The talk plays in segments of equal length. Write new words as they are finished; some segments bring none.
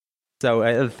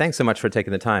So thanks so much for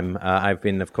taking the time. I've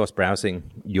been, of course, browsing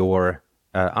your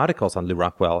articles on Lou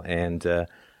Rockwell, and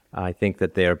I think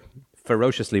that they're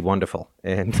ferociously wonderful.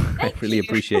 And I really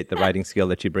appreciate the writing skill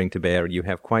that you bring to bear. You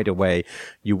have quite a way.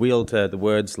 You wield the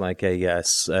words like a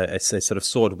sort of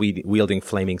sword-wielding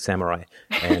flaming samurai.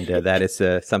 And that is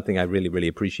something I really, really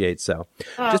appreciate. So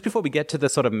just before we get to the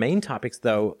sort of main topics,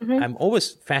 though, I'm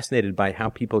always fascinated by how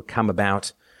people come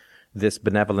about this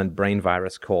benevolent brain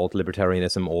virus called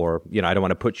libertarianism, or, I don't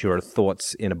want to put your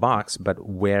thoughts in a box, but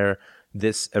where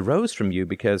this arose from you,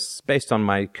 because based on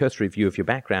my cursory view of your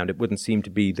background, it wouldn't seem to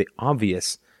be the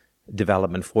obvious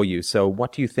development for you. So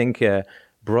what do you think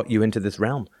brought you into this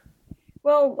realm?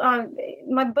 Well,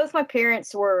 both my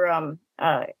parents were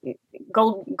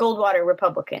Goldwater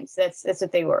Republicans. That's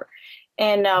what they were.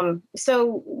 And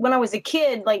so when I was a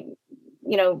kid,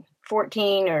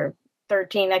 14 or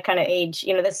 13, that kind of age,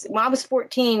 when I was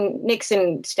 14,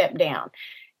 Nixon stepped down,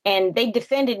 and they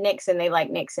defended Nixon. They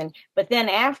liked Nixon. But then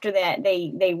after that,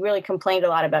 they really complained a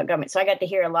lot about government. So I got to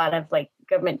hear a lot of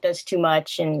government does too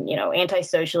much and,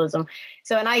 anti-socialism.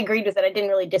 So, and I agreed with it. I didn't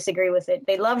really disagree with it.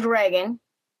 They loved Reagan.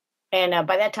 And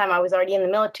by that time I was already in the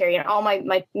military, and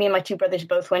me and my two brothers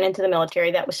both went into the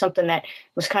military. That was something that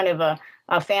was kind of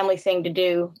a family thing to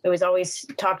do. It was always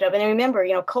talked of. And I remember,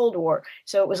 Cold War.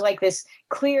 So it was like this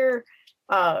clear,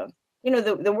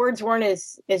 the words weren't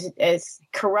as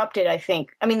corrupted, I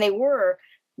think. I mean, they were,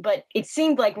 but it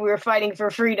seemed like we were fighting for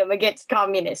freedom against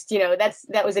communists.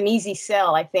 That was an easy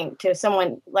sell, I think, to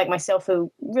someone like myself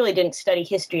who really didn't study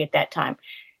history at that time.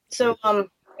 So,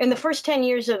 in the first 10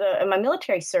 years of my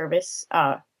military service,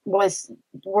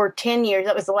 were 10 years.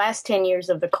 That was the last 10 years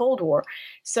of the Cold War.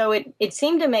 So it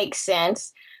seemed to make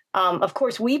sense. Of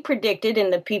course, we predicted,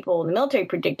 and the people in the military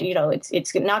predicted,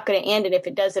 it's not going to end. And if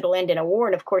it does, it'll end in a war.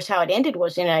 And of course, how it ended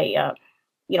was in a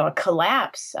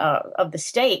collapse of the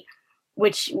state,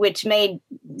 which made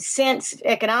sense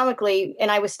economically.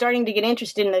 And I was starting to get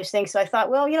interested in those things. So I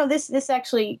thought, well, this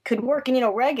actually could work.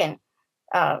 And, Reagan,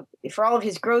 for all of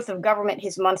his growth of government,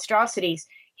 his monstrosities,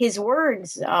 his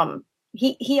words,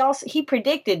 he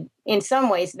predicted in some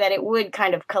ways that it would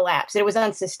kind of collapse. It was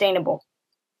unsustainable.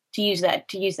 To use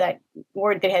that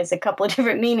word that has a couple of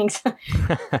different meanings,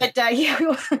 but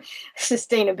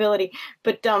sustainability.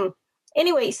 But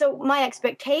anyway, so my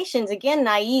expectations, again,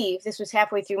 naive. This was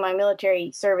halfway through my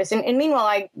military service, and meanwhile,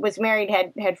 I was married,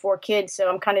 had 4 kids, so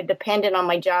I'm kind of dependent on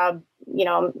my job.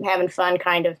 I'm having fun,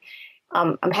 kind of.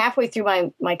 I'm halfway through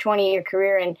my 20-year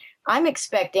career, and I'm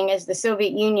expecting, as the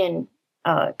Soviet Union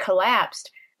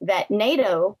collapsed, that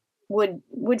NATO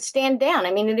would stand down.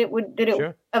 I mean, it would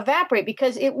Sure. evaporate,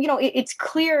 because its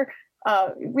clear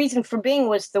reason for being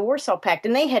was the Warsaw Pact,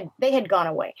 and they had gone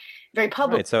away very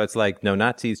publicly. Right, so it's like no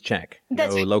Nazis, check.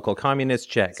 That's no right. Local communists,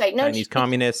 check. Right. No Chinese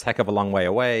communists, heck of a long way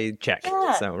away, check.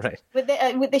 Yeah. So right. But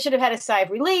they should have had a sigh of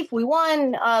relief. We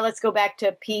won. Let's go back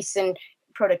to peace and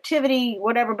productivity,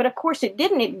 whatever. But of course, it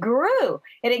didn't. It grew.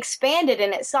 It expanded,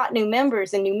 and it sought new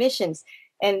members and new missions.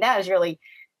 And that was really,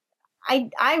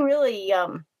 I really.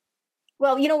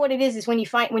 Well, you know what it is when you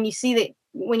see that,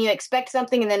 when you expect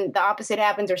something and then the opposite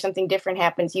happens or something different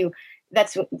happens,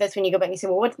 that's when you go back and you say,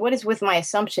 well, what is with my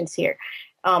assumptions here?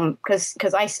 Because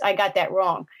I got that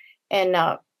wrong.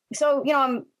 And so,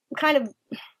 I'm kind of,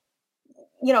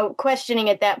 questioning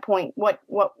at that point what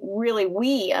really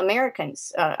we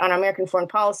Americans on American foreign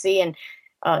policy and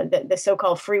the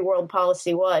so-called free world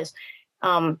policy was.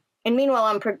 And meanwhile,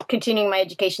 I'm continuing my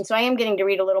education. So I am getting to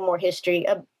read a little more history.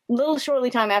 A little shortly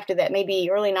time after that, maybe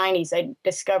early 90s,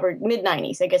 mid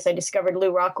 90s, I guess I discovered Lou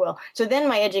Rockwell. So then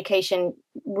my education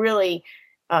really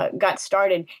got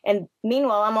started. And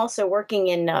meanwhile, I'm also working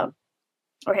in, or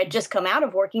had just come out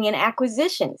of working in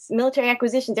acquisitions, military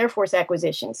acquisitions, Air Force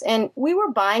acquisitions. And we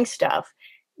were buying stuff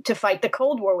to fight the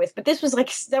Cold War with. But this was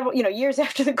like several, years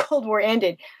after the Cold War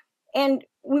ended. And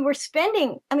we were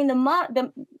spending,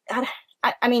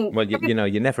 well,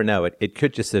 you never know. It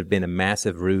could just have been a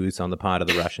massive ruse on the part of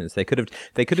the Russians. They could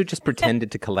have just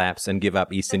pretended to collapse and give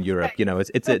up Eastern Europe.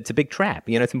 It's a big trap.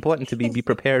 It's important to be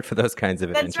prepared for those kinds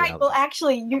of eventualities. That's right. Well,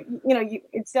 actually,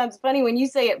 it sounds funny when you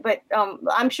say it, but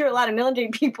I'm sure a lot of military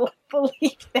people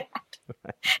believe that.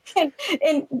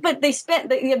 But they spent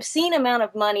the obscene amount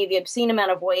of money, the obscene amount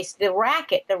of waste, the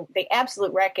racket, the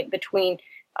absolute racket between.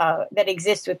 That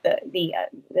exists with the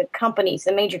companies,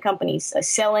 the major companies,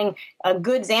 selling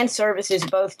goods and services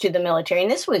both to the military.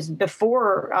 And this was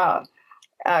before,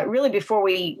 really before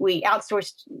we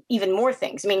outsourced even more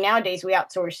things. I mean, nowadays we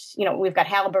outsource, we've got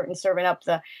Halliburton serving up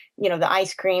the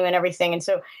ice cream and everything. And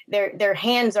so their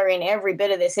hands are in every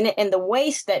bit of this. And the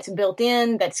waste that's built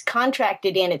in, that's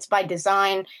contracted in, it's by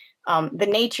design. the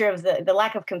nature of the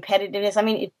lack of competitiveness. I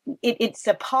mean, it's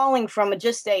appalling from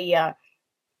just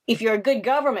if you're a good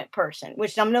government person,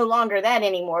 which I'm no longer that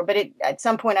anymore, but at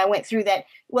some point I went through that.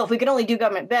 Well, if we could only do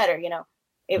government better,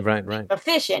 right,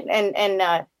 efficient. And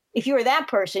if you were that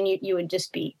person, you would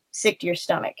just be sick to your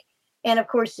stomach. And of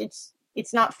course,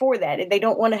 it's not for that. They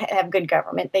don't want to have good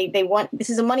government. They want, this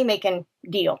is a money making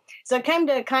deal. So I came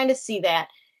to kind of see that.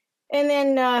 And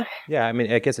then, yeah, I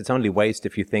mean, I guess it's only waste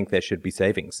if you think there should be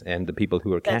savings, and the people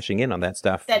who are cashing in on that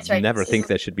stuff never think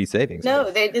there should be savings. No,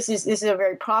 this is a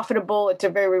very profitable. It's a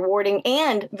very rewarding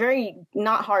and very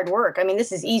not hard work. I mean,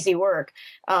 this is easy work.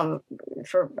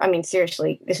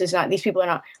 Seriously, these people are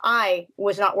not. I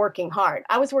was not working hard.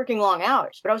 I was working long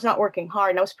hours, but I was not working hard,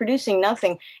 and I was producing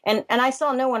nothing. And I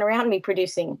saw no one around me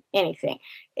producing anything,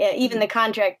 even the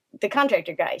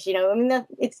contractor guys.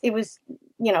 It was.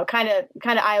 Kind of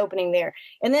eye-opening there.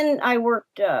 And then I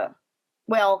worked, I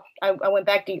went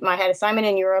back to, I had assignment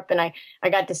in Europe, and I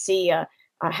got to see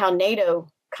how NATO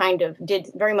kind of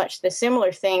did very much the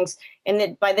similar things. And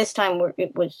that by this time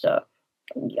it was,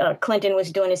 Clinton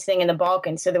was doing his thing in the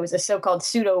Balkans. So there was a so-called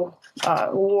pseudo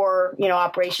war,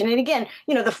 operation. And again,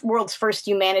 the world's first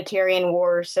humanitarian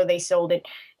war. So they sold it.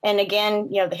 And again,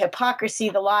 the hypocrisy,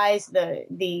 the lies, the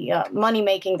money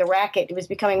making, the racket, it was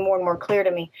becoming more and more clear to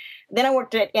me. Then I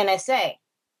worked at NSA,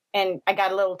 and I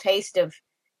got a little taste of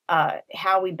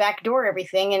how we backdoor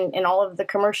everything and all of the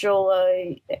commercial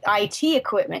IT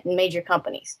equipment in major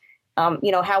companies.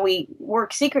 How we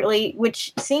work secretly,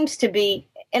 which seems to be,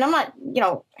 and I'm not,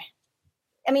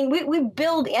 we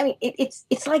build,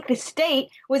 it's like the state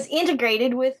was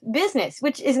integrated with business,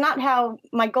 which is not how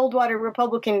my Goldwater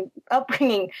Republican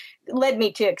upbringing led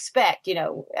me to expect.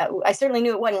 I certainly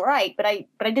knew it wasn't right, but I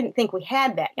didn't think we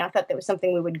had that. I thought that was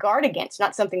something we would guard against,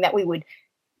 not something that we would,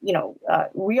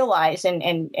 realize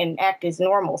and act as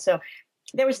normal. So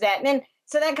there was that. And then,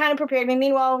 so that kind of prepared me.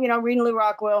 Meanwhile, reading Lew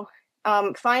Rockwell,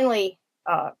 finally,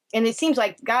 and it seems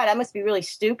like, God, I must be really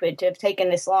stupid to have taken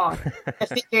this long to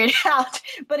figure it out.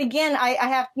 But again,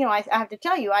 I have to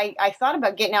tell you, I thought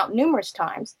about getting out numerous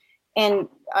times, and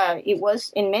it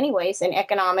was in many ways an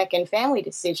economic and family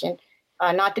decision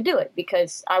not to do it,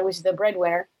 because I was the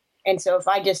breadwinner. And so if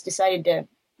I just decided to,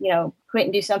 quit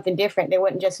and do something different, there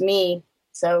wasn't just me.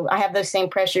 So I have those same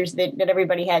pressures that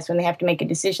everybody has when they have to make a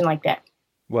decision like that.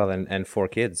 Well, and 4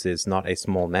 kids is not a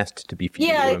small nest to be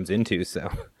feeding worms into, so...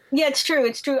 Yeah, it's true.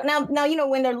 It's true. Now,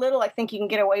 when they're little, I think you can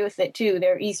get away with it too.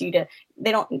 They're easy to,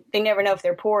 they never know if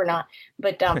they're poor or not.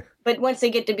 But, but once they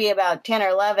get to be about 10 or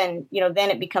 11, then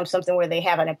it becomes something where they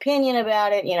have an opinion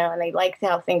about it, and they like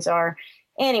how things are.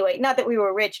 Anyway, not that we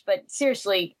were rich, but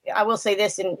seriously, I will say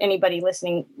this, and anybody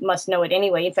listening must know it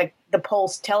anyway. In fact, the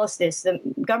polls tell us this. The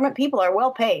government people are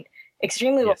well paid,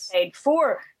 extremely well paid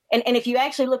and if you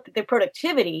actually look at their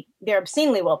productivity, they're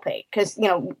obscenely well paid because,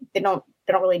 they don't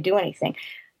really do anything.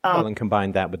 And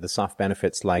combine that with the soft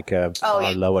benefits like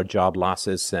lower job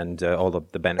losses and all of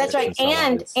the benefits. That's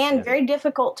right, and very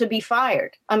difficult to be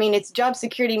fired. I mean, it's job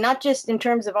security, not just in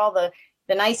terms of all the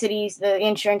niceties, the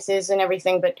insurances and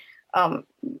everything, but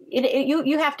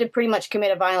you have to pretty much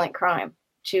commit a violent crime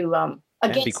to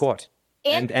and be caught.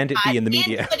 And it be in the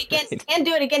media. And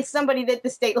do it against somebody that the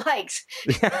state likes.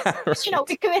 Right.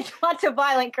 We commit lots of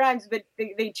violent crimes, but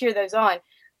they cheer those on.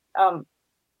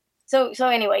 So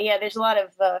anyway, yeah, there's a lot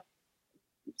of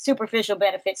superficial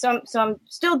benefits. So I'm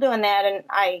still doing that, and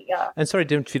And sorry,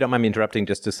 if you don't mind me interrupting,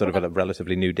 just as sort of a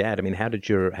relatively new dad. I mean, how did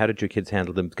your kids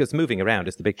handle them? Because moving around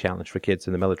is the big challenge for kids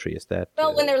in the military. Is that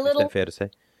when they're little? Is that fair to say?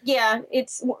 Yeah,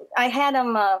 I had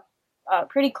them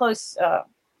pretty close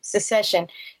succession.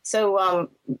 So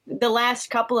the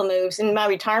last couple of moves, and my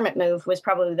retirement move was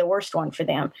probably the worst one for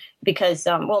them because,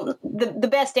 the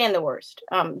best and the worst.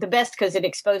 The best because it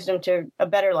exposed them to a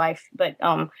better life, but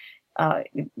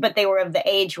they were of the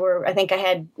age where I think I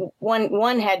had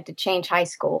one had to change high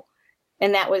school,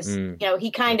 and that was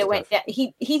he kind of went down.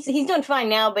 He's doing fine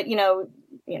now, but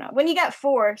when you got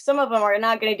 4, some of them are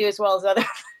not going to do as well as others.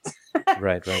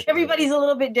 Right. Everybody's a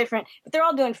little bit different, but they're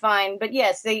all doing fine. But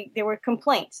yes, there were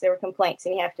complaints.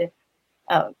 And you have to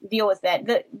deal with that.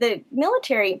 The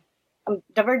military, I'm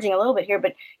diverging a little bit here,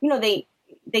 but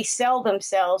they sell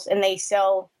themselves and they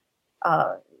sell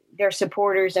their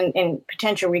supporters and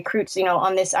potential recruits,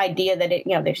 on this idea that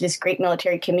there's this great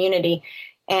military community,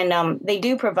 and they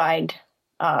do provide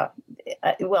an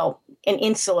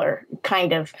insular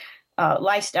kind of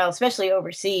lifestyle, especially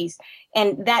overseas.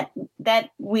 And that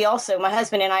we also, my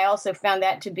husband and I also found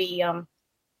that to be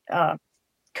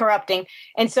corrupting.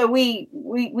 And so we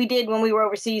did when we were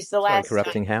overseas the last.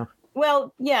 Corrupting how?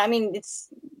 Well, yeah, I mean,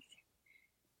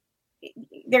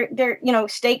 they're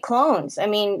state clones. I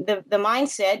mean, the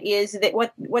mindset is that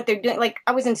what they're doing. Like,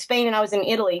 I was in Spain and I was in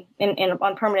Italy and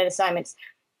on permanent assignments,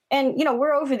 and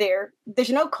we're over there. There's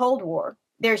no Cold War.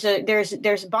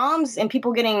 There's bombs and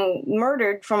people getting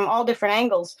murdered from all different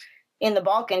angles in the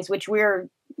Balkans, which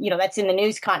that's in the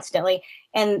news constantly.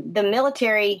 And the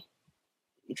military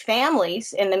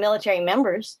families and the military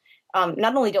members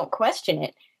not only don't question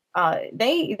it,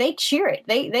 they cheer it.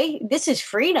 This is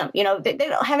freedom. They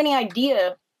don't have any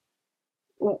idea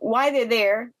why they're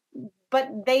there, but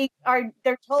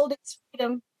they're told it's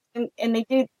freedom, and they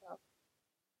do.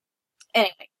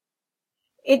 Anyway,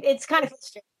 it's kind of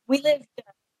frustrating. We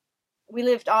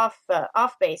lived off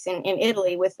base in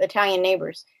Italy with Italian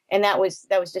neighbors, and that was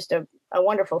just a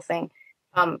wonderful thing.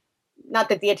 Not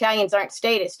that the Italians aren't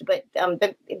statist, but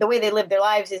the way they live their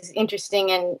lives is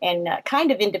interesting and kind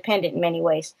of independent in many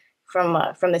ways from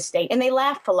the state, and they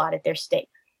laugh a lot at their state.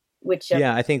 Which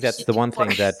I think that's the one thing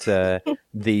that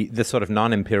the sort of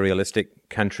non-imperialistic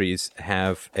countries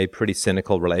have a pretty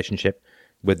cynical relationship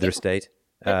with their state.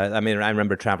 I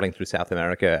remember traveling through South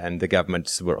America, and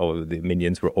the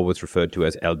minions were always referred to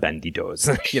as El Bandidos.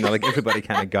 Like everybody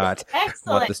kind of got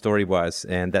what the story was,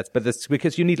 and that's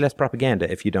because you need less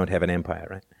propaganda if you don't have an empire,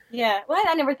 right? Yeah, well,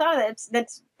 I never thought of that.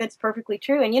 That's perfectly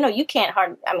true. And you can't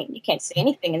you can't say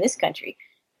anything in this country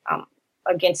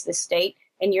against the state,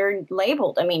 and you're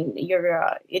labeled. I mean,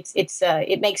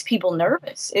 it makes people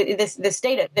nervous. The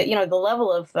state of the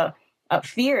level of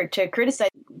fear to criticize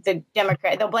the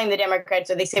Democrat. They'll blame the Democrats,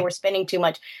 or they say we're spending too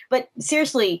much. But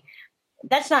seriously,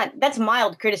 that's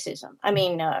mild criticism. I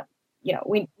mean,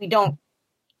 we don't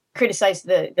criticize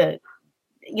the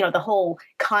whole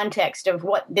context of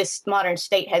what this modern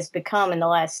state has become in the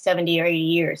last 70 or 80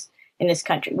 years in this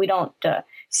country. We don't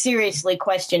seriously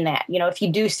question that. If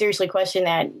you do seriously question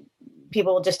that,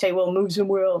 people will just tell you, well, move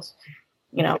somewhere else.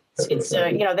 They don't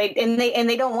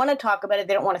want to talk about it.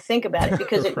 They don't want to think about it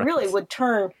because it really would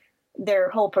turn their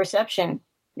whole perception,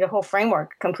 their whole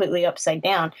framework completely upside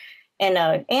down. And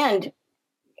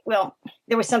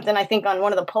there was something I think on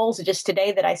one of the polls just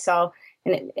today that I saw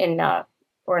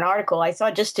or an article I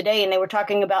saw just today, and they were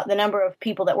talking about the number of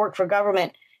people that work for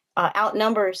government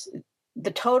outnumbers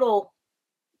the total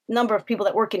number of people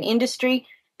that work in industry,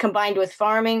 combined with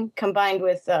farming, combined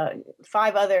with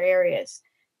 5 other areas.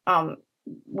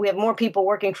 We have more people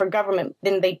working for government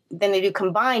than they do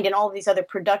combined in all of these other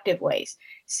productive ways.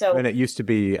 So, and it used to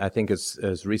be, I think,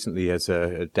 as recently as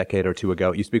a decade or two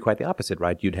ago, it used to be quite the opposite,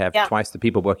 right? You'd have twice the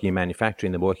people working in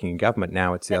manufacturing than working in government.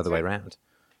 Now it's the other way around,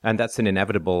 and that's an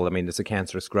inevitable. I mean, it's a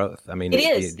cancerous growth. I mean,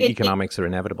 the economics are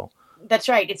inevitable. That's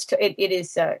right.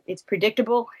 It's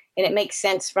predictable, and it makes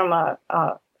sense from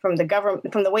the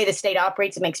government, from the way the state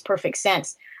operates. It makes perfect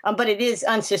sense. But it is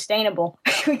unsustainable.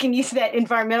 We can use that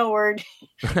environmental word,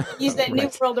 use that New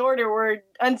World Order word,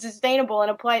 unsustainable,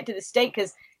 and apply it to the state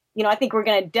because, I think we're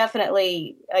going to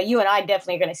definitely, you and I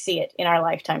definitely are going to see it in our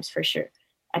lifetimes for sure.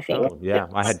 I think. Oh, yeah.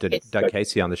 I had Doug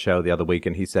Casey on the show the other week,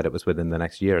 and he said it was within the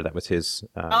next year. That was his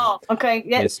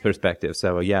his perspective.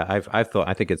 So,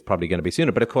 I think it's probably going to be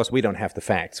sooner. But, of course, we don't have the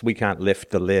facts. We can't lift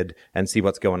the lid and see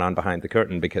what's going on behind the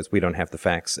curtain because we don't have the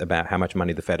facts about how much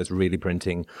money the Fed is really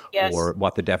printing or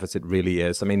what the deficit really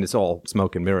is. I mean, it's all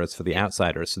smoke and mirrors for the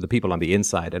outsiders, so the people on the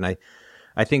inside. And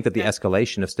I think that the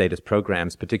escalation of status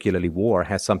programs, particularly war,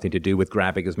 has something to do with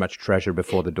grabbing as much treasure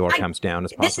before the door comes down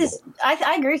as possible.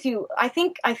 I agree with you. I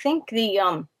think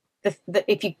the if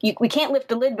we can't lift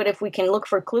the lid, but if we can look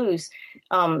for clues,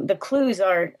 the clues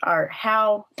are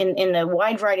how in the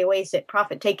wide variety of ways that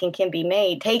profit taking can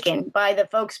be taken by the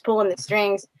folks pulling the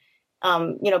strings,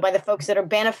 by the folks that are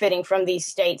benefiting from these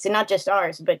states, and not just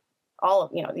ours, but all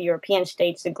of the European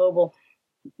states, the global.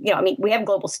 We have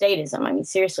global statism. I mean,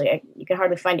 seriously, you can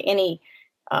hardly find any,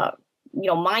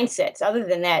 mindsets other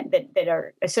than that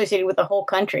are associated with the whole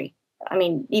country. I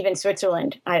mean, even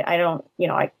Switzerland, they're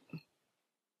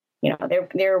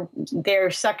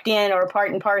sucked in or part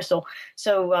and parcel.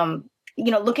 So,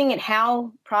 looking at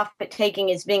how profit taking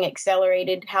is being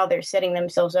accelerated, how they're setting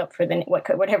themselves up for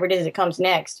whatever it is that comes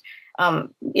next,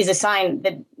 is a sign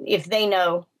that if they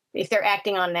know. If they're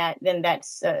acting on that, then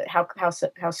that's how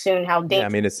soon, how dangerous. Yeah, I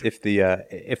mean, it's if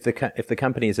the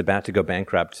company is about to go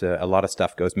bankrupt, a lot of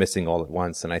stuff goes missing all at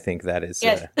once, and I think that is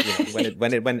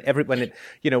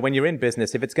when you're in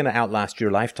business, if it's going to outlast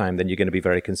your lifetime, then you're going to be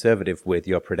very conservative with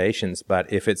your predations.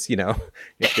 But if it's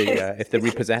if the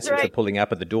repossessors are pulling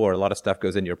up at the door, a lot of stuff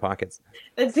goes in your pockets.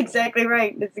 That's exactly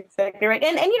right. And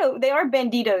they are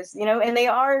banditos, and they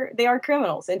are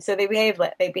criminals, and so they behave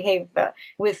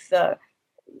with.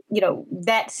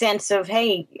 That sense of,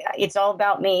 hey, it's all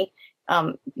about me.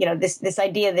 This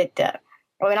idea that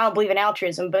I mean, I don't believe in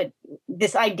altruism, but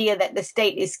this idea that the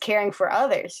state is caring for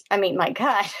others. I mean, my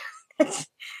God,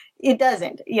 it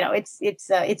doesn't.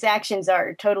 Its actions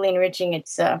are totally enriching.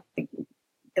 It's the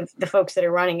folks that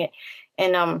are running it,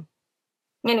 and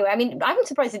anyway, I mean, I'm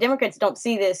surprised the Democrats don't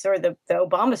see this, or the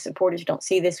Obama supporters don't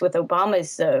see this with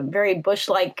Obama's very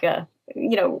Bush-like,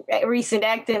 recent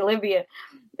act in Libya.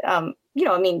 I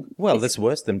mean, well, that's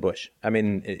worse than Bush. I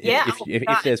mean,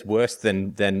 if there's worse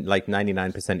than like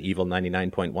 99% evil,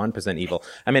 99.1% evil,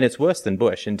 I mean, it's worse than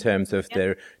Bush in terms of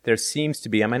there seems to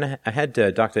be. I mean, I had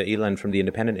Dr. Elan from the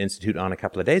Independent Institute on a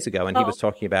couple of days ago, and he was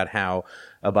talking about how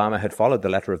Obama had followed the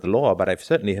letter of the law, but I've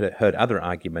certainly heard other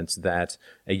arguments that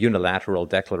a unilateral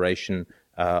declaration.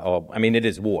 It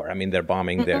is war. I mean, they're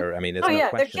bombing there. I mean, it's no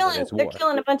question that it's war. They're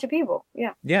killing a bunch of people.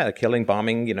 Yeah. Yeah, killing,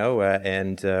 bombing,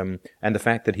 and the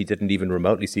fact that he didn't even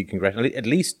remotely see congressional. At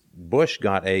least Bush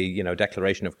got a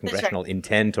declaration of congressional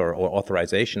intent or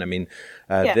authorization. I mean,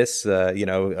 this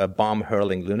a bomb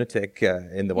hurling lunatic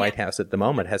in the White House at the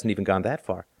moment hasn't even gone that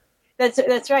far.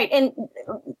 That's right. And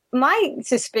my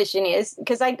suspicion is,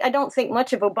 because I don't think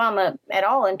much of Obama at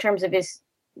all in terms of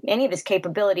any of his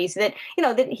capabilities, that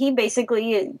he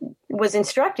basically was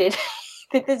instructed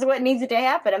that this is what needs to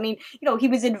happen. I mean, he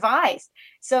was advised,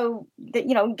 so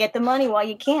that get the money while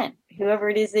you can, whoever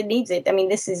it is that needs it. I mean,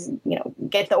 this is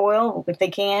get the oil if they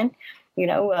can,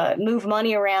 move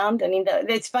money around. I mean,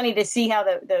 it's funny to see how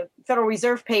the Federal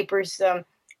Reserve papers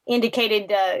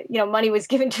indicated money was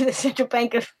given to the Central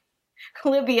Bank of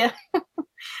Libya.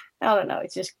 I don't know.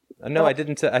 It's just no. I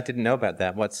didn't know about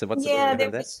that. What's the word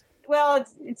of that? Well,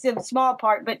 it's a small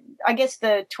part, but I guess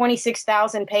the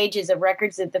 26,000 pages of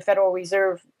records that the Federal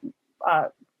Reserve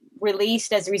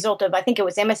released as a result of, I think it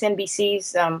was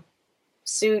MSNBC's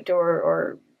suit,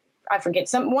 or I forget,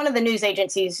 one of the news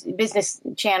agencies, business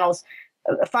channels,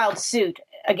 filed suit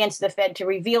against the Fed to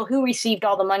reveal who received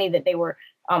all the money that they were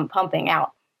pumping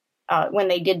out when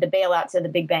they did the bailouts of the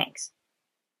big banks.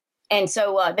 And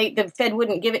so the Fed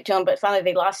wouldn't give it to them, but finally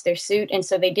they lost their suit. And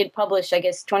so they did publish, I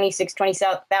guess,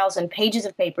 20,000 pages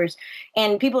of papers.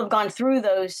 And people have gone through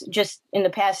those just in the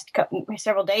past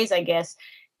several days, I guess.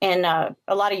 And a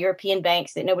lot of European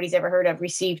banks that nobody's ever heard of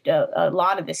received a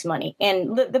lot of this money.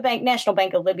 And the National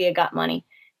Bank of Libya got money.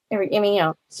 I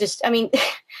mean, it's just, and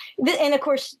of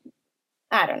course,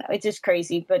 I don't know, it's just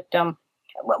crazy. But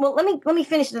well, let me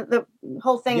finish the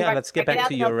whole thing. Yeah, let's get back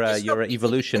to your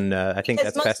evolution. I think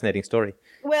that's a fascinating story.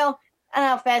 Well, I don't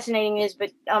know how fascinating it is,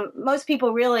 but most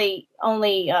people really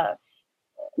only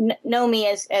know me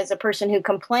as a person who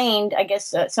complained, I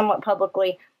guess, somewhat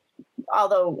publicly,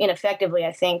 although ineffectively,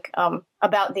 I think,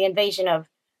 about the invasion of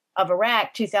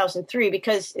Iraq 2003,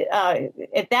 because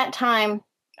at that time,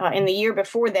 in the year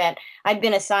before that, I'd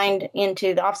been assigned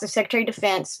into the Office of Secretary of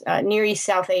Defense, Near East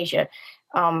South Asia.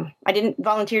 I didn't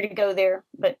volunteer to go there,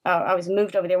 but I was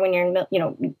moved over there when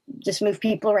just move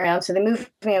people around. So they moved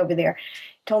me over there,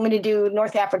 told me to do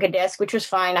North Africa desk, which was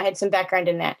fine. I had some background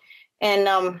in that. And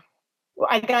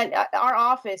I got our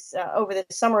office over the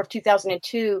summer of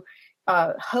 2002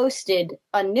 hosted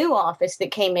a new office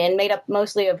that came in, made up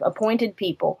mostly of appointed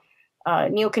people,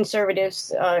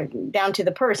 neoconservatives, down to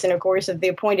the person, of course, of the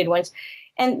appointed ones.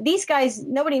 And these guys,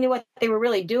 nobody knew what they were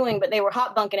really doing, but they were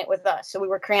hot bunking it with us. So we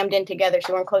were crammed in together.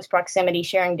 So we're in close proximity,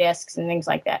 sharing desks and things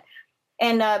like that.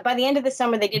 And by the end of the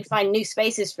summer, they did find new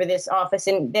spaces for this office.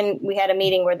 And then we had a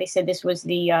meeting where they said this was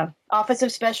the Office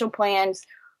of Special Plans,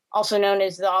 also known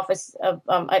as the Office of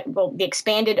the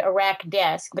expanded Iraq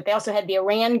desk. But they also had the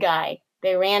Iran guy.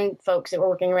 The Iran folks that were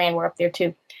working in Iran were up there,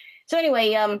 too. So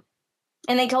anyway,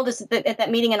 and they told us that at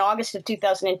that meeting in August of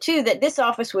 2002 that this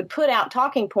office would put out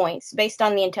talking points based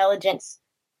on the intelligence,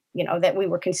 that we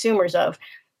were consumers of,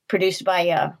 produced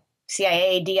by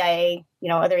CIA, DIA,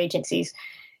 other agencies.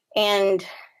 And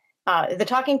the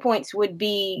talking points would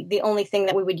be the only thing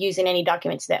that we would use in any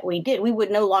documents that we did. We would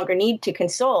no longer need to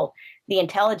consult the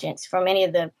intelligence from any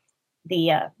of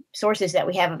the sources that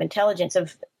we have of intelligence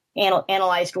of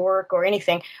analyzed work or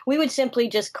anything. We would simply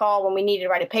just call when we needed to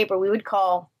write a paper. We would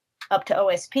call up to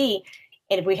OSP,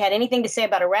 and if we had anything to say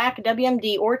about Iraq,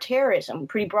 WMD, or terrorism,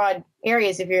 pretty broad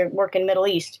areas if you're working Middle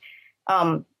East,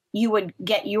 you would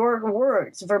get your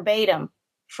words verbatim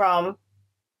from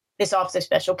this Office of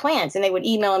Special Plans, and they would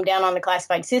email them down on the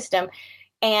classified system.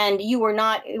 And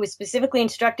it was specifically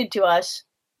instructed to us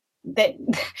that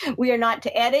we are not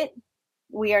to edit,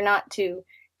 we are not to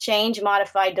change,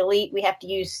 modify, delete. We have to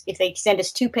use, if they send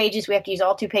us 2 pages, we have to use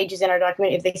all 2 pages in our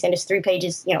document. If they send us 3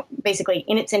 pages, basically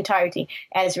in its entirety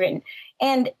as written.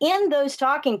 And in those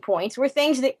talking points were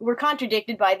things that were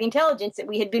contradicted by the intelligence that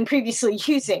we had been previously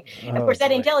using. Of course,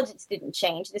 that intelligence didn't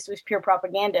change. This was pure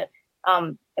propaganda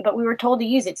But we were told to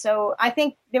use it. So I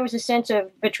think there was a sense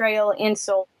of betrayal,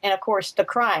 insult, and of course the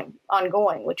crime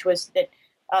ongoing, which was that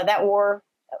that war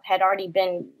had already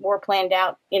been planned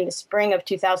out in the spring of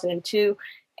 2002,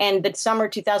 and the summer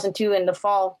 2002 and the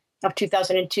fall of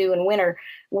 2002 and winter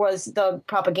was the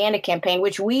propaganda campaign,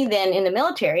 which we then in the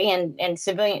military and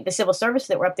the civil service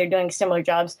that were up there doing similar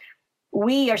jobs,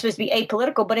 we are supposed to be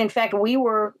apolitical, but in fact we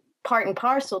were part and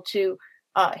parcel to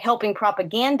helping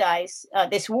propagandize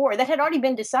this war that had already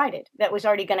been decided, that was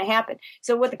already going to happen.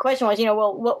 So what the question was,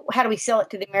 how do we sell it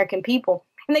to the American people?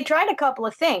 And they tried a couple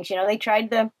of things. They tried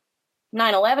the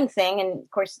 9/11 thing, and of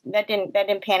course that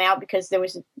didn't pan out because there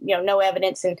was no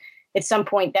evidence, and at some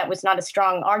point that was not a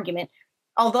strong argument.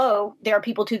 Although there are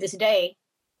people to this day,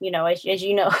 as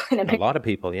you know, a lot of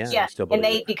people, yeah, still believe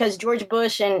and because George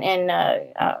Bush and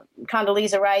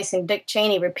Condoleezza Rice and Dick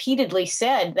Cheney repeatedly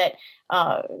said that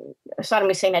Saddam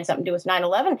Hussein had something to do with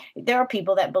 9/11. There are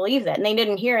people that believe that, and they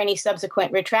didn't hear any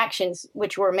subsequent retractions,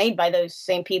 which were made by those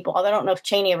same people. Although I don't know if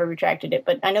Cheney ever retracted it,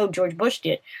 but I know George Bush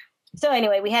did. So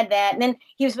anyway, we had that, and then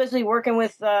he was supposed to be working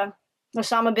with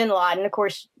Osama bin Laden. Of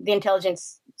course, the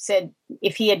intelligence said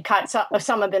if he had caught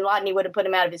Osama bin Laden, he would have put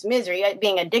him out of his misery.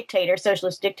 Being a dictator,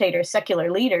 socialist dictator, secular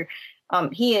leader,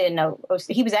 he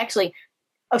was actually,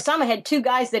 Osama had two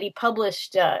guys that he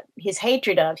published his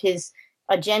hatred of, his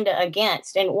agenda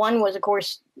against, and one was, of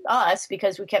course, us,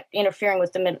 because we kept interfering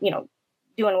with the,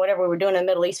 doing whatever we were doing in the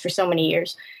Middle East for so many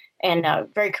years, and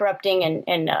very corrupting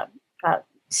and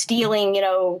stealing,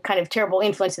 kind of terrible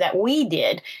influence that we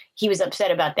did. He was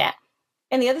upset about that.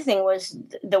 And the other thing was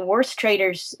the worst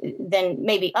traitors than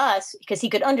maybe us, because he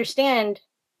could understand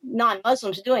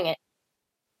non-Muslims doing it,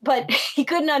 but he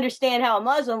couldn't understand how a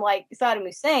Muslim like Saddam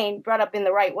Hussein, brought up in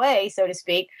the right way, so to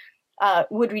speak,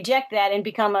 would reject that and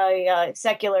become a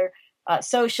secular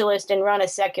socialist and run a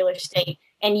secular state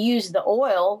and use the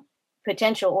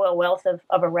potential oil wealth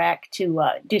of Iraq to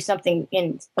do something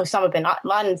in Osama bin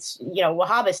Laden's,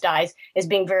 Wahhabist eyes as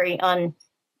being very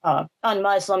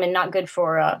un-Muslim and not good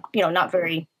for, not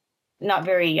very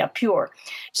pure.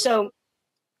 So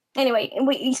anyway,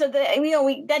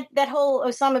 that whole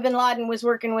Osama bin Laden was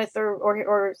working with,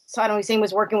 or Saddam Hussein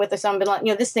was working with Osama bin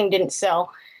Laden. This thing didn't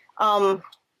sell.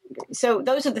 So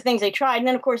those are the things they tried. And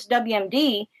then of course,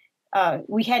 WMD,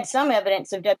 we had some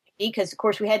evidence of WMD because of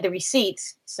course we had the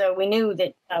receipts. So we knew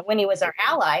that when he was our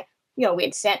ally, we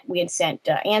had sent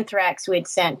anthrax, we had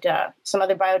sent some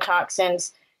other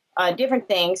biotoxins, different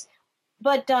things.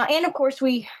 But, and of course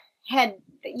we had,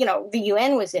 the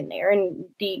UN was in there and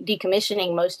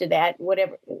decommissioning most of that,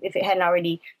 whatever, if it hadn't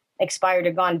already expired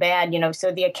or gone bad,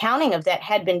 so the accounting of that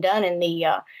had been done in the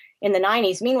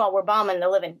 90s. Meanwhile, we're bombing the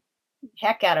living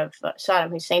heck out of Saddam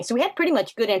Hussein. So we had pretty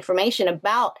much good information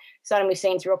about Saddam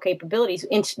Hussein's real capabilities.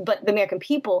 But the American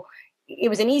people, it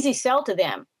was an easy sell to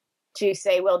them to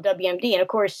say, well, WMD. And of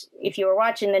course, if you were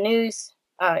watching the news,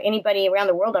 anybody around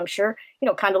the world, I'm sure,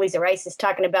 Condoleezza Rice is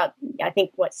talking about, I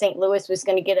think, St. Louis was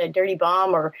going to get a dirty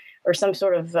bomb or some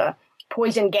sort of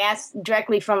poison gas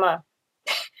directly from a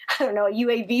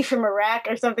UAV from Iraq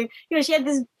or something. She had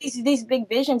these big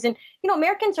visions. And,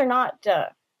 Americans are not,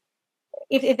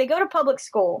 if they go to public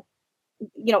school,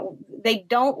 they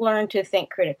don't learn to think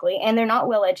critically, and they're not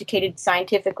well educated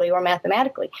scientifically or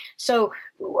mathematically. So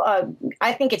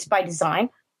I think it's by design.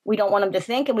 We don't want them to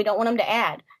think, and we don't want them to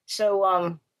add.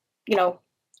 So,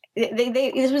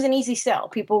 this was an easy sell.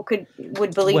 People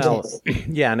would believe this.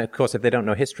 Yeah, and of course, if they don't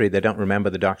know history, they don't remember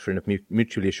the doctrine of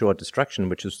mutually assured destruction,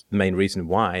 which is the main reason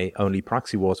why only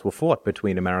proxy wars were fought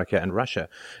between America and Russia.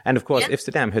 And of course, if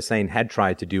Saddam Hussein had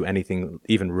tried to do anything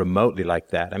even remotely like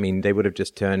that, I mean, they would have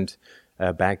just turned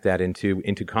Baghdad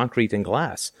into concrete and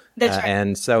glass. That's right.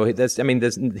 And so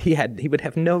he would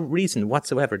have no reason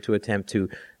whatsoever to attempt to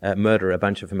murder a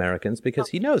bunch of Americans, because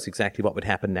he knows exactly what would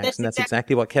happen next, and that's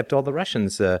exactly what kept all the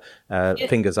Russians'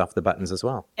 fingers off the buttons as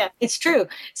well. Yeah, it's true.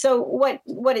 So what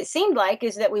it seemed like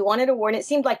is that we wanted a war, and it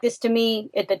seemed like this to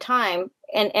me at the time,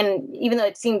 and even though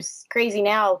it seems crazy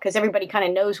now because everybody kind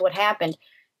of knows what happened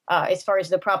as far as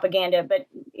the propaganda, but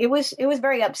it was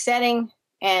very upsetting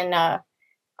and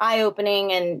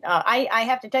eye-opening, and I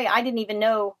have to tell you, I didn't even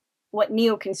know what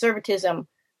neoconservatism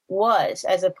was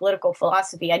as a political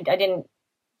philosophy. I didn't.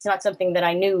 It's not something that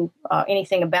I knew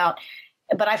anything about,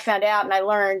 but I found out and I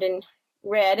learned and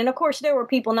read. And of course, there were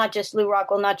people, not just Lew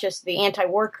Rockwell, not just the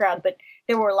anti-war crowd, but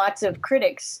there were lots of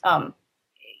critics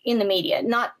in the media,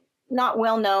 not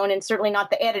well known, and certainly not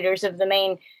the editors of the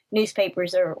main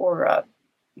newspapers or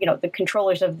the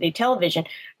controllers of the television.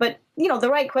 But, the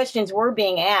right questions were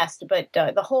being asked, but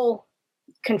the whole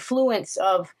confluence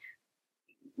of,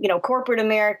 corporate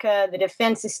America, the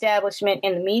defense establishment,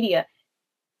 and the media,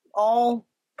 all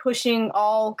pushing,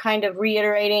 all kind of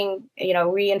reiterating,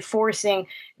 reinforcing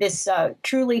this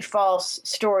truly false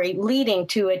story, leading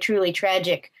to a truly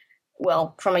tragic,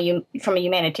 well, from a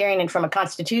humanitarian and from a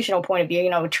constitutional point of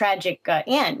view, a tragic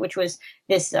end, which was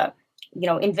this,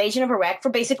 invasion of Iraq for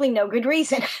basically no good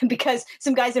reason, because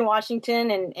some guys in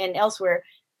Washington and elsewhere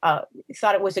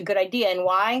thought it was a good idea. And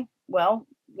why? Well,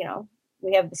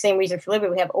 we have the same reason for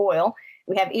liberty. We have oil.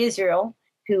 We have Israel,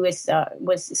 who was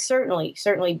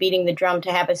certainly beating the drum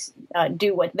to have us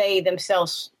do what they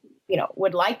themselves,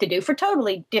 would like to do for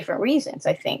totally different reasons,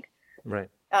 I think. Right.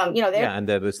 And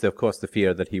there was, of course, the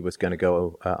fear that he was going to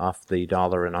go off the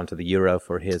dollar and onto the euro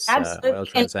for his oil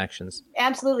transactions.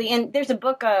 Absolutely. And there's a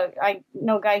book, I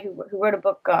know a guy who wrote a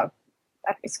book,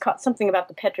 it's called something about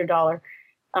the petrodollar.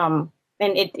 And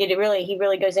he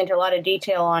really goes into a lot of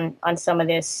detail on some of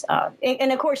this.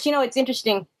 And of course, it's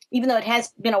interesting, even though it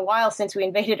has been a while since we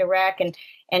invaded Iraq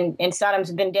and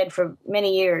Saddam's been dead for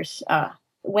many years,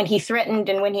 when he threatened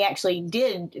and when he actually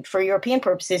did, for European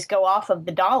purposes, go off of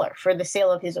the dollar for the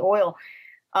sale of his oil,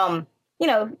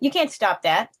 you can't stop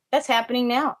that. That's happening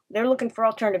now. They're looking for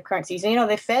alternative currencies. And,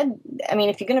 the Fed,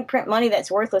 if you're going to print money that's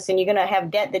worthless and you're going to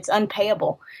have debt that's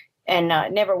unpayable and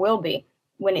never will be,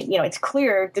 when it's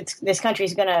clear that this country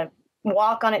is going to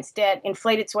walk on its debt,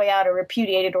 inflate its way out, or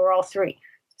repudiate it, or all three.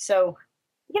 So,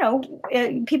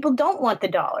 people don't want the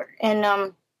dollar. And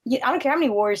I don't care how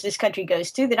many wars this country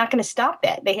goes to, they're not going to stop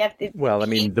that. They have to. Well,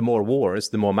 the more wars,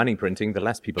 the more money printing, the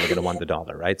less people are going to want the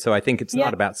dollar, right? So I think it's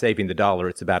not about saving the dollar;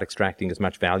 it's about extracting as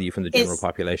much value from the general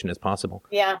population as possible.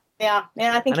 Yeah. I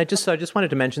think. And I just wanted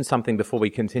to mention something before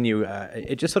we continue.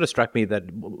 It just sort of struck me that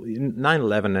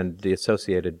 9/11 and the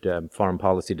associated foreign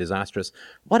policy disasters.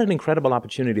 What an incredible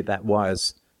opportunity that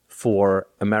was for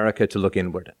America to look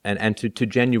inward and to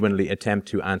genuinely attempt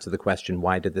to answer the question,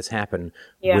 why did this happen,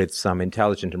 with some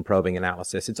intelligent and probing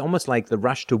analysis. It's almost like the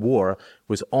rush to war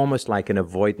was almost like an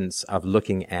avoidance of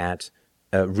looking at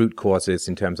root causes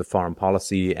in terms of foreign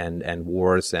policy and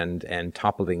wars and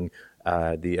toppling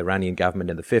the Iranian government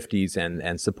in the 50s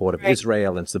and support of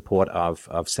Israel and support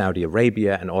of Saudi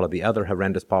Arabia and all of the other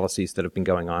horrendous policies that have been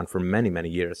going on for many, many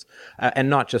years. And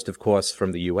not just, of course,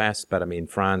 from the US, but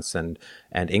France and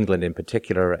England in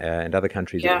particular and other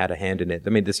countries that had a hand in it.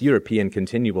 This European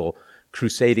continual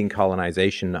crusading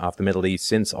colonization of the Middle East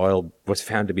since oil was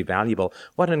found to be valuable.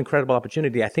 What an incredible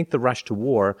opportunity. I think the rush to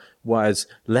war was,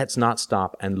 let's not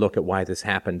stop and look at why this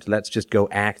happened. Let's just go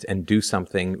act and do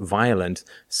something violent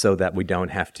so that we don't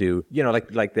have to,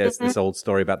 like there's this old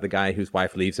story about the guy whose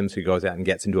wife leaves him, so he goes out and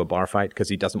gets into a bar fight because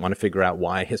he doesn't want to figure out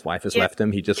why his wife has left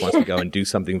him. He just wants to go and do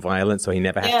something violent so he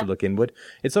never has to look inward.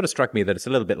 It sort of struck me that it's a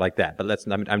little bit like that, but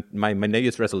my New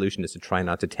Year's resolution is to try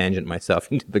not to tangent myself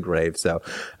into the grave. So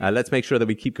let's make sure that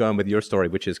we keep going with your story,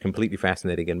 which is completely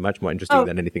fascinating and much more interesting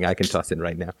than anything I can toss in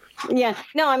right now. Yeah,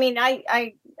 no,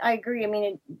 I agree.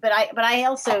 But I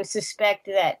also suspect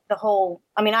that the whole,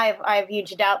 I have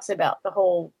huge doubts about the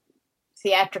whole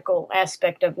theatrical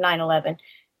aspect of 9/11,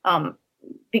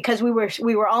 because we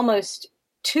were almost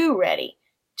too ready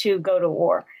to go to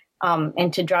war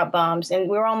and to drop bombs, and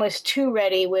we were almost too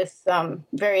ready with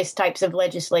various types of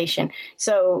legislation.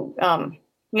 So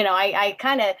I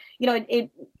kind of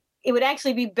it would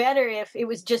actually be better if it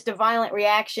was just a violent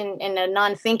reaction and a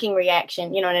non-thinking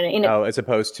reaction, as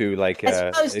opposed to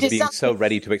being so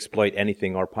ready to exploit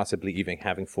anything or possibly even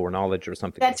having foreknowledge or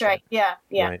something. That's right. Yeah.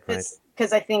 Right.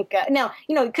 Because I think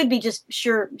it could be just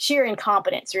sheer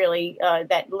incompetence, really,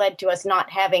 that led to us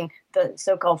not having the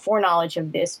so-called foreknowledge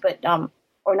of this, but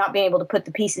or not being able to put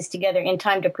the pieces together in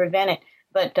time to prevent it.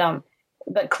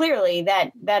 But clearly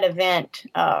that event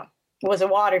was a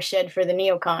watershed for the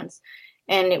neocons.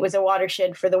 And it was a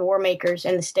watershed for the war makers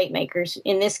and the state makers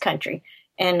in this country.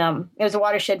 And it was a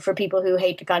watershed for people who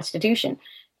hate the Constitution.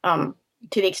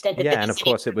 To the extent that and of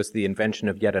course it was the invention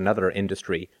of yet another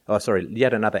agency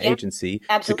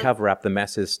to cover up the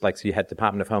messes. So you had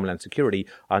Department of Homeland Security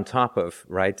on top of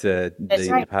the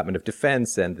Department of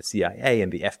Defense and the CIA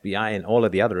and the FBI and all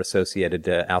of the other associated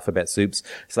alphabet soups.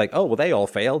 It's like, oh well, they all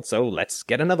failed, so let's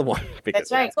get another one because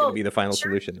that's going to be the final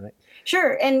solution, right?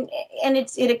 Sure, and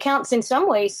it accounts in some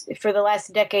ways for the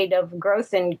last decade of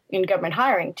growth in government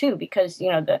hiring too, because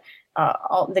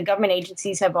all the government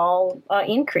agencies have all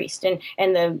increased, and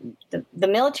the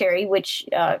military, which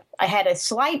I had a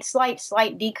slight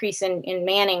decrease in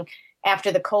manning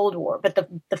after the Cold War, but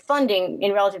the funding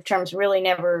in relative terms really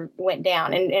never went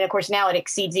down, and of course now it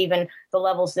exceeds even the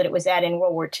levels that it was at in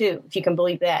World War II, if you can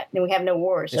believe that. And we have no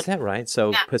wars. Is that right?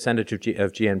 So percentage of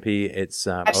GNP, it's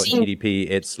or GDP,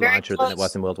 it's larger than it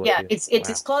was in World War II. Yeah, it's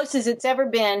as close as it's ever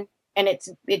been, and it's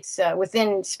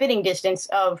within spitting distance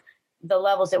of the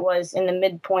levels it was in the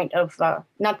midpoint of,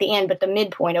 not the end, but the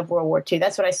midpoint of World War II.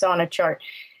 That's what I saw on a chart.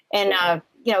 And,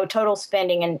 total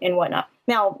spending and whatnot.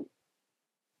 Now,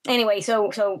 anyway,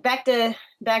 so back to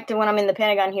when I'm in the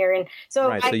Pentagon here. And so,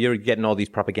 right. So you're getting all these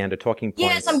propaganda talking points.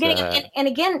 Yes, I'm getting, and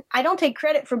again, I don't take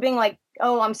credit for being like,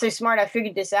 oh, I'm so smart, I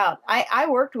figured this out. I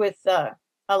worked with a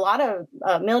lot of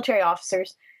military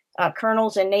officers,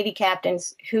 colonels and Navy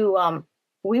captains who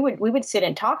we would sit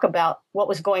and talk about what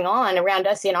was going on around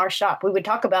us in our shop. We would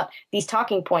talk about these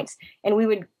talking points, and we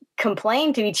would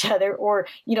complain to each other, or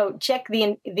check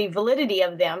the validity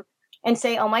of them, and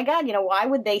say, oh my God, why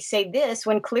would they say this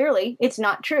when clearly it's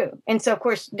not true? And so, of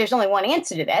course, there's only one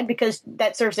answer to that, because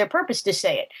that serves their purpose to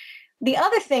say it. The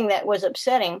other thing that was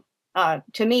upsetting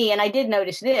to me, and I did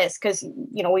notice this because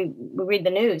we read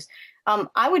the news,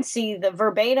 I would see the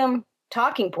verbatim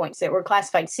talking points that were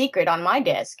classified secret on my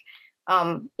desk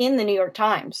in the New York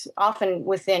Times, often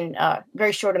within a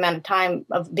very short amount of time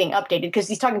of being updated, because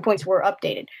these talking points were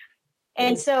updated.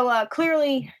 And so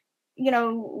clearly,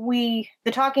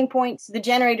 the talking points, the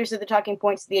generators of the talking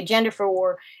points, the agenda for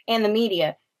war, and the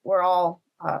media were all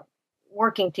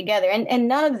working together. And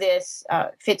none of this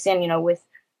fits in, with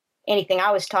anything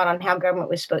I was taught on how government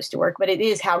was supposed to work, but it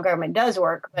is how government does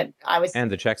work. But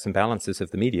and the checks and balances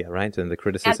of the media, right? And the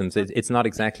criticisms. It's not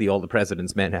exactly all the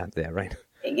president's men out there, right?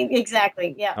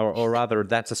 Exactly. Yeah. Or rather,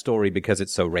 that's a story because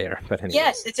it's so rare. But anyway.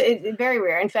 Yes, it's very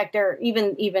rare. In fact, there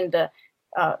even the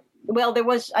there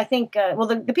was, I think,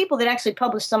 the people that actually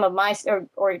published some of my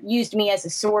or used me as a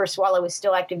source while I was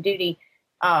still active duty,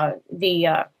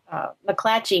 the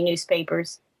McClatchy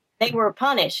newspapers, they were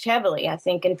punished heavily. I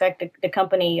think, in fact, the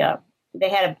company they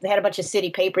had a bunch of city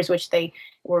papers which they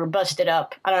were busted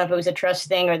up. I don't know if it was a trust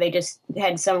thing or they just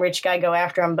had some rich guy go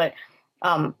after them, but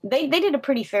they did a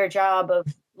pretty fair job of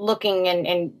looking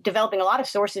and developing a lot of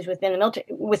sources within the military,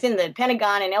 within the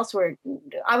Pentagon and elsewhere.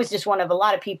 I was just one of a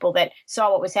lot of people that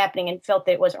saw what was happening and felt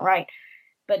that it wasn't right.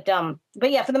 But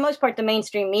yeah, for the most part, the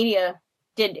mainstream media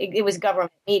it was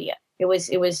government media. It was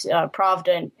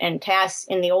Pravda and TASS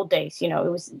in the old days. It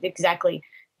was exactly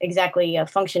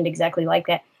functioned exactly like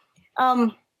that.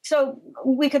 So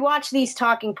we could watch these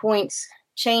talking points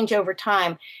change over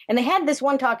time. And they had this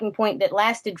one talking point that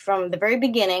lasted from the very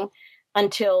beginning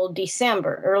until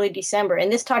early December.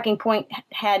 And this talking point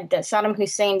had Saddam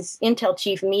Hussein's intel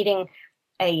chief meeting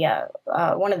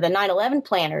one of the 9/11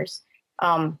 planners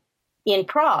in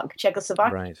Prague,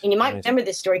 Czechoslovakia. Right, and you might remember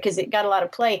this story because it got a lot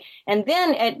of play. And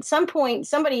then at some point,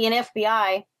 somebody in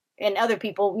FBI and other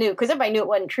people knew, because everybody knew it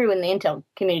wasn't true in the intel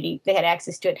community. They had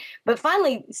access to it. But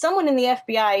finally, someone in the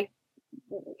FBI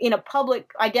in a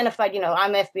public identified,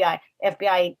 I'm FBI.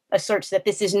 FBI asserts that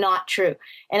this is not true.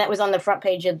 And that was on the front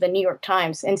page of the New York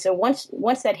Times. And so once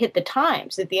that hit the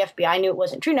Times, that the FBI knew it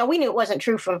wasn't true. Now, we knew it wasn't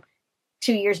true from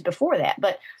 2 years before that,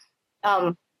 but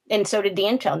and so did the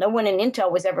intel. No one in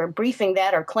intel was ever briefing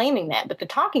that or claiming that. But the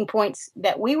talking points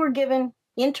that we were given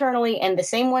internally, and the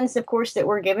same ones, of course, that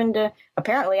were given to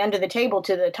apparently under the table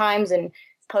to the Times and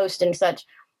Post and such,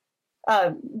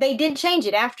 they did change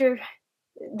it after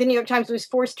the New York Times was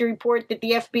forced to report that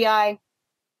the FBI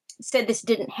said this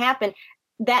didn't happen.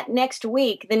 That next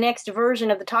week, the next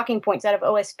version of the talking points out of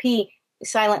OSP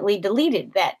silently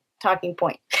deleted that talking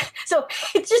point. So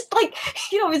it's just like,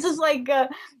 it's just like,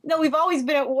 no, we've always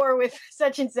been at war with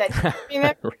such and such.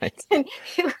 Remember? Right.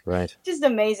 Right. Just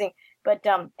amazing. But,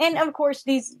 and of course,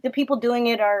 the people doing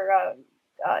it are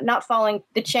not following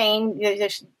the chain.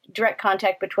 There's direct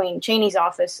contact between Cheney's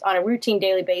office on a routine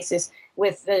daily basis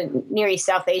with the Near East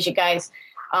South Asia guys,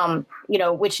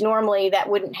 which normally that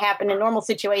wouldn't happen in a normal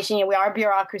situation. We are a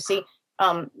bureaucracy.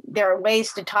 There are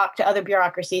ways to talk to other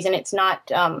bureaucracies, and it's not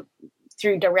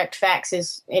through direct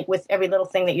faxes with every little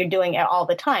thing that you're doing all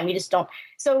the time. You just don't.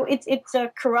 So it's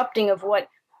a corrupting of what,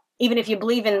 even if you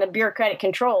believe in the bureaucratic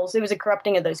controls, it was a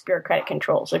corrupting of those bureaucratic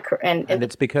controls. And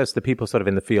it's because the people sort of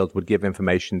in the field would give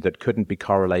information that couldn't be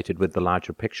correlated with the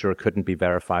larger picture, or couldn't be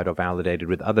verified or validated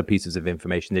with other pieces of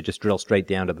information. They just drill straight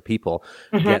down to the people,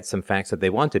 get some facts that they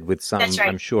wanted with some, right,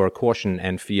 I'm sure, caution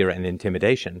and fear and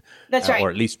intimidation. That's right. Or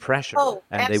at least pressure. Oh,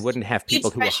 and they wouldn't have people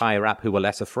who were higher up who were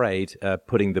less afraid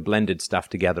putting the blended stuff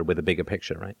together with a bigger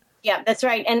picture, right? Yeah, that's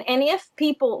right. And if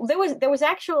people, there was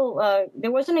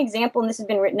an example, and this has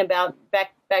been written about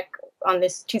back on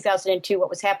this 2002,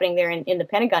 what was happening there in the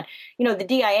Pentagon. The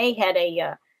DIA had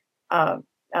a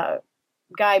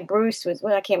guy, Bruce,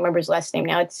 I can't remember his last name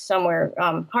now. It's somewhere,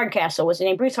 Hardcastle was his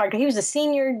name. Bruce Hardcastle. He was a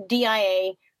senior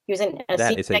DIA He was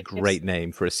that is a great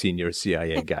name for a senior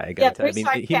CIA guy. I gotta tell you.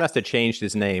 I mean, he must have changed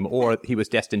his name, or he was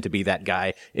destined to be that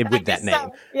guy with that name.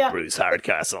 So, yeah. Bruce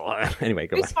Hardcastle. Anyway,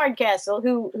 go Bruce Hardcastle,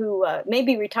 who may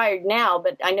be retired now,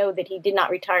 but I know that he did not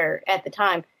retire at the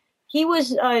time. He was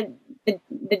the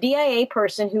DIA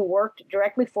person who worked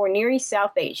directly for Near East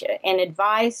South Asia and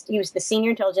advised. He was the senior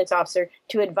intelligence officer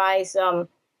to advise the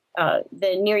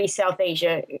Near East South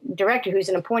Asia director, who's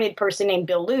an appointed person named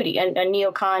Bill Lutey, a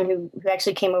neocon who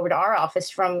actually came over to our office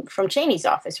from Cheney's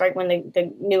office, right when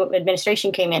the new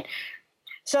administration came in.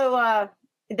 So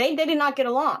they did not get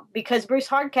along because Bruce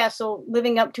Hardcastle,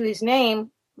 living up to his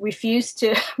name, refused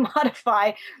to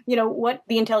modify, what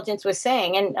the intelligence was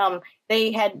saying, and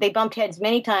they bumped heads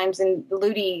many times. And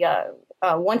Lutey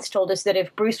once told us that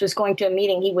if Bruce was going to a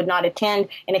meeting, he would not attend,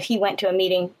 and if he went to a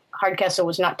meeting, Hardcastle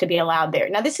was not to be allowed there.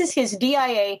 Now, this is his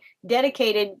DIA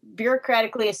dedicated,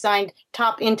 bureaucratically assigned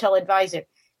top intel advisor.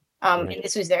 And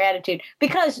this was their attitude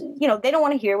because, they don't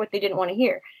want to hear what they didn't want to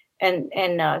hear. And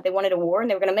they wanted a war, and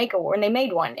they were going to make a war, and they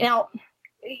made one. Now,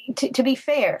 to be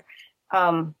fair,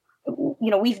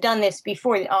 we've done this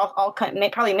before.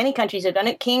 Probably many countries have done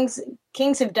it. Kings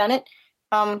have done it.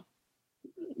 And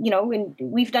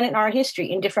we've done it in our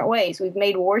history in different ways. We've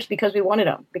made wars because we wanted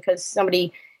them, because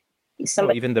somebody.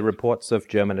 Even the reports of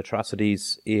German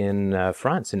atrocities in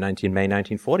France in May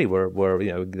 1940 were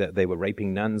they were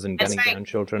raping nuns and gunning down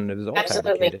children. It was all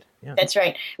fabricated. Yeah. That's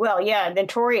right. Well,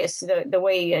 notorious the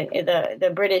way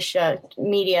the British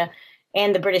media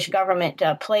and the British government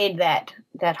played that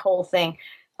whole thing.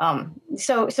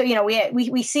 So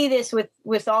we see this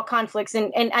with all conflicts,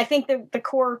 and I think the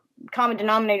core common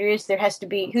denominator is there has to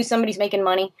be who somebody's making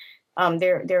money.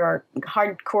 There are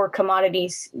hardcore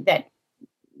commodities that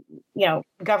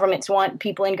governments want,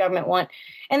 people in government want.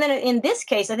 And then in this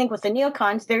case, I think with the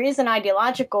neocons, there is an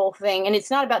ideological thing, and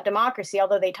it's not about democracy,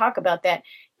 although they talk about that.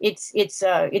 It's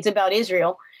about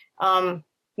Israel.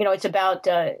 It's about,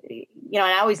 and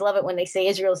I always love it when they say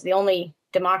Israel is the only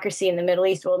democracy in the Middle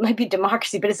East. Well, it might be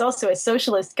democracy, but it's also a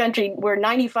socialist country where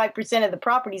 95% of the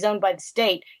property is owned by the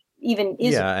state. Even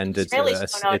Israel. Yeah, and it's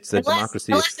a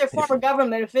democracy. Unless they're former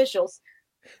government officials.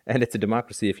 And it's a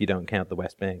democracy if you don't count the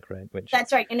West Bank, right?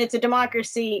 That's right. And it's a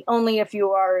democracy only if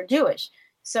you are Jewish.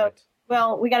 So, right.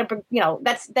 Well, we got to,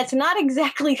 that's not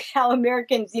exactly how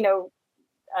Americans,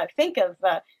 think of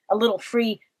a little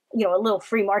free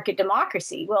market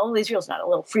democracy. Well, Israel's not a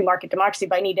little free market democracy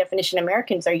by any definition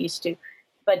Americans are used to.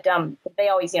 But they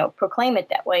always, proclaim it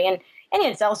that way. And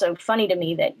it's also funny to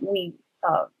me that we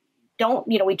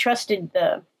we trusted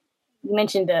you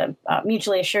mentioned the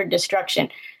mutually assured destruction.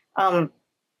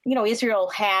 Israel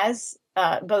has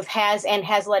both has and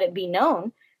has let it be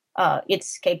known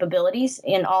its capabilities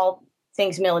in all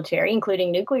things military,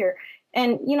 including nuclear.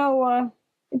 And,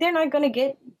 they're not going to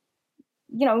get,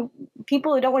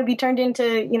 people who don't want to be turned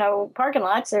into, parking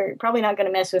lots are probably not going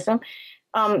to mess with them.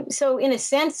 So in a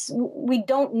sense, we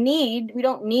don't need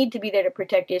to be there to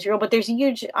protect Israel, but there's a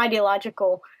huge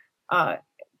ideological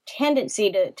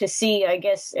tendency to see, I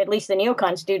guess, at least the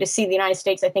neocons do, to see the United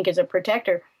States, I think, as a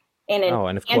protector. And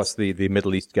of course, the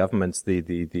Middle East governments, the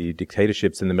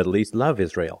dictatorships in the Middle East love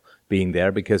Israel being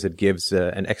there because it gives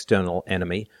an external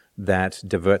enemy that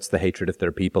diverts the hatred of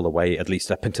their people away, at least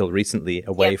up until recently,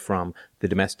 away from the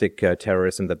domestic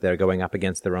terrorism that they're going up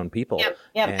against their own people.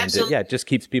 And absolutely. It just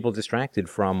keeps people distracted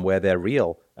from where their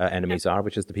real enemies are,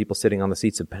 which is the people sitting on the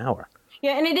seats of power.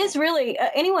 Yeah, and it is really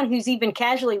anyone who's even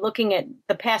casually looking at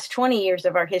the past 20 years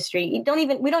of our history. We don't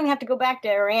even have to go back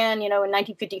to Iran, in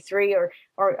 1953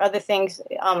 or other things.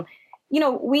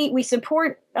 We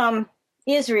support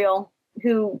Israel,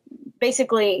 who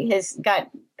basically has got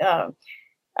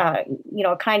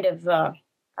kind of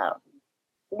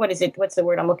what is it? What's the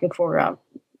word I'm looking for?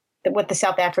 What the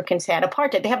South Africans had,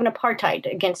 apartheid. They have an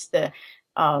apartheid against the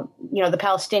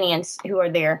Palestinians who are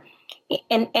there.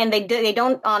 And they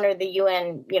don't honor the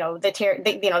UN,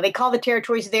 they call the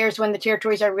territories theirs when the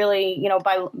territories are really,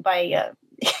 by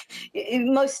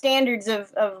most standards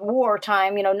of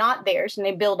wartime, not theirs, and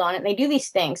they build on it. And they do these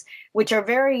things which are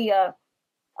very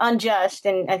unjust,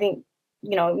 and I think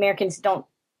Americans don't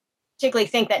particularly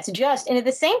think that's just. And at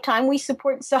the same time, we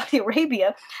support Saudi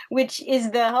Arabia, which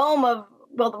is the home of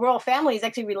the royal family is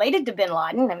actually related to Bin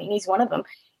Laden. I mean, he's one of them,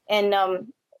 and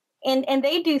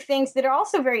they do things that are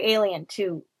also very alien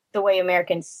to the way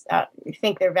Americans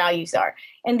think their values are.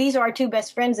 And these are our two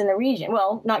best friends in the region.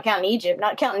 Well, not counting Egypt,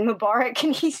 not counting Mubarak,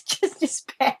 and he's just as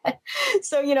bad.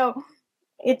 So,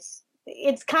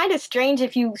 it's kind of strange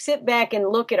if you sit back and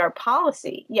look at our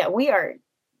policy. Yeah, we are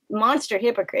monster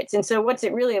hypocrites. And so what's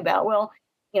it really about? Well,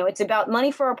 it's about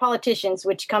money for our politicians,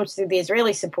 which comes through the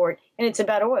Israeli support, and it's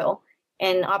about oil.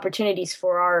 and opportunities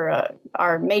for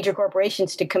our major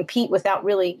corporations to compete without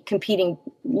really competing,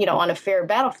 on a fair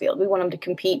battlefield. We want them to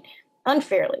compete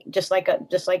unfairly, just like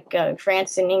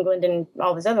France and England and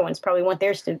all those other ones probably want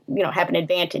theirs to, have an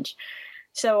advantage.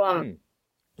 So,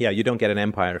 yeah, you don't get an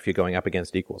empire if you're going up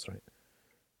against equals, right?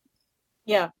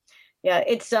 Yeah. Yeah,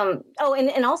 it's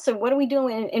and also, what are we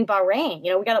doing in Bahrain?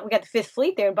 We got the Fifth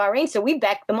Fleet there in Bahrain, so we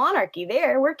back the monarchy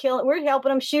there. We're helping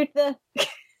them shoot the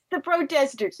the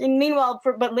protesters. And meanwhile,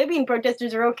 but Libyan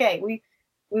protesters are okay. We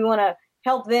want to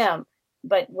help them,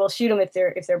 but we'll shoot them if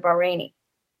they're Bahraini.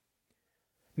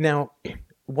 Now,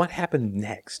 what happened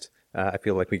next? I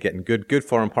feel like we're getting good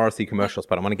foreign policy commercials,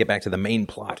 but I want to get back to the main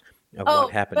plot of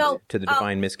what happened to the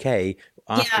Divine Miss K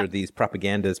after these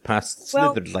propagandas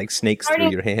slithered like snakes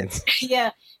through your hands.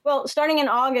 Yeah. Well, starting in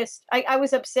August, I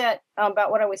was upset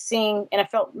about what I was seeing, and I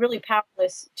felt really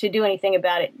powerless to do anything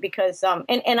about it because,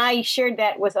 and I shared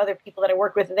that with other people that I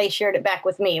worked with, and they shared it back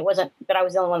with me. It wasn't that I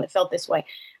was the only one that felt this way,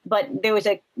 but there was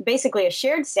basically a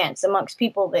shared sense amongst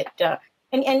people that,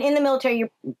 and in the military,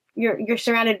 you're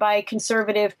surrounded by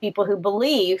conservative people who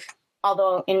believe,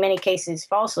 although in many cases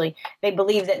falsely, they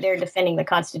believe that they're defending the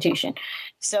Constitution.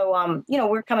 So,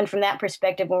 we're coming from that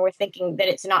perspective when we're thinking that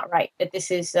it's not right, that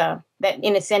this is, that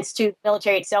in a sense, too, the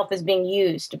military itself is being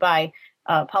used by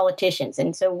politicians.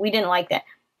 And so we didn't like that.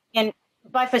 And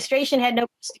by frustration, had no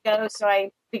place to go. So I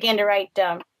began to write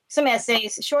some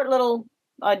essays, short little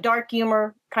dark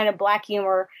humor, kind of black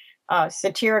humor,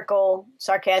 satirical,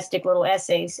 sarcastic little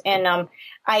essays. And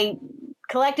I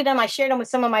collected them. I shared them with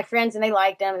some of my friends, and they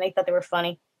liked them, and they thought they were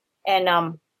funny.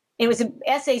 And it was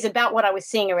essays about what I was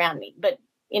seeing around me, but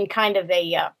in kind of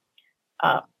a,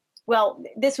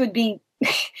 this would be,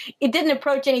 it didn't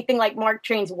approach anything like Mark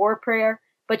Twain's War Prayer,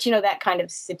 but, that kind of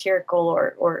satirical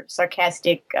or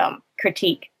sarcastic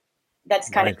critique. That's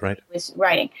kind of what I was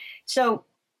writing. So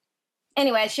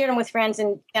anyway, I shared them with friends,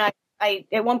 and I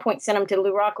at one point sent them to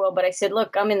Lew Rockwell, but I said,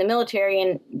 look, I'm in the military,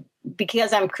 and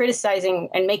because I'm criticizing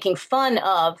and making fun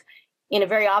of, in a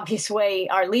very obvious way,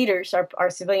 our leaders, our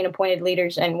civilian appointed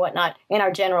leaders and whatnot, and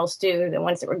our generals too, the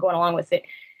ones that were going along with it,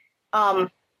 I'll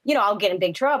get in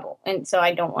big trouble. And so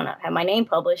I don't want to have my name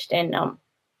published. And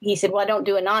he said, well, I don't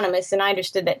do anonymous. And I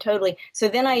understood that totally. So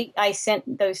then I sent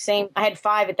I had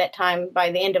 5 at that time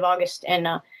by the end of August. And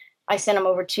I sent them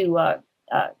over to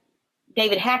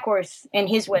David Hackworth and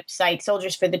his website,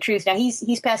 Soldiers for the Truth. Now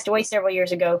he's passed away several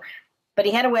years ago, but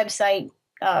he had a website.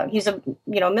 He's a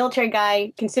military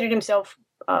guy, considered himself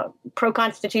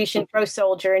pro-Constitution,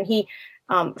 pro-soldier, and he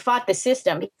fought the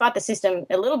system. He fought the system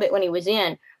a little bit when he was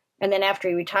in, and then after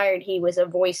he retired, he was a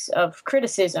voice of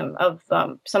criticism of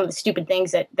some of the stupid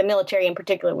things that the military in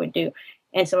particular would do,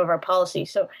 and some of our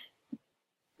policies. So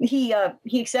he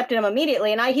accepted him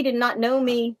immediately, and he did not know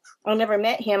me. I never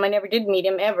met him. I never did meet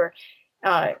him ever.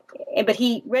 But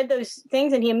he read those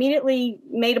things, and he immediately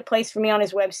made a place for me on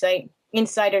his website,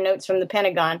 Insider Notes from the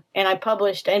Pentagon. And I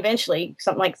published eventually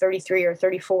something like 33 or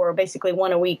 34, basically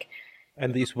one a week.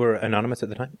 And these were anonymous at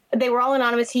the time? They were all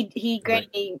anonymous. He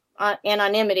granted me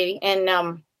anonymity.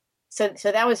 And so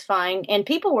that was fine. And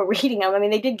people were reading them. I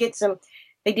mean, they did get some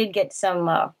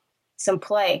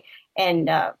play. And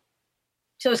so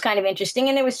it was kind of interesting.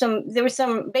 And there was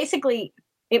some, basically,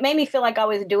 it made me feel like I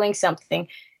was doing something,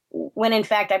 when in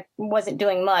fact I wasn't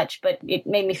doing much, but it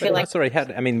made me feel like. Sorry,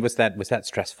 was that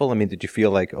stressful? I mean, did you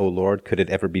feel like, oh Lord, could it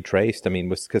ever be traced? I mean,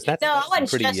 because that's I wasn't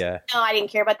pretty. No, I didn't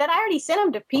care about that. I already sent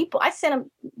them to people.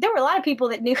 There were a lot of people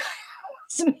that knew it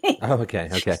was me. Oh, okay.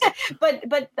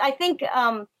 but I think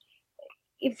and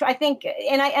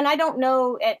I don't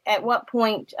know at what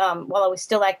point while I was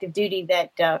still active duty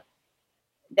that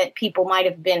people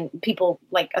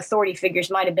like authority figures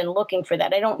might have been looking for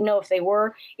that. I don't know if they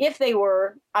were. If they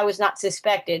were, I was not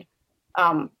suspected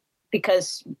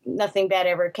because nothing bad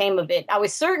ever came of it. I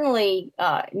was certainly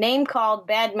name called,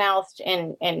 bad mouthed,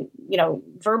 and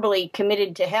verbally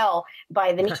committed to hell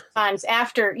by the New York Times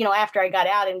after I got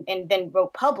out and then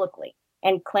wrote publicly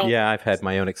and claimed. Yeah, I've had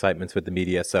my own excitements with the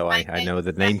media, so I know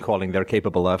the name calling they're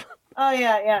capable of. Oh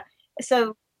yeah.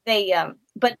 So they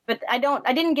but I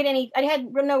didn't get any. I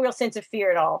had no real sense of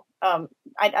fear at all. I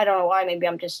don't know why. Maybe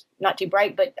I'm just not too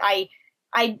bright. But I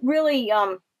really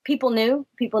people knew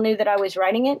that I was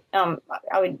writing it. I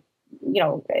would,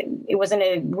 it wasn't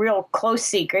a real close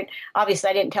secret. Obviously,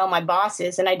 I didn't tell my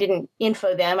bosses, and I didn't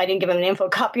info them. I didn't give them an info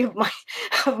copy of my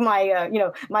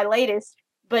my latest.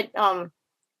 But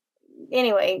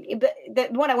anyway,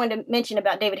 what I wanted to mention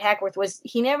about David Hackworth was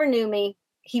he never knew me.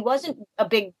 He wasn't a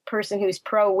big person who's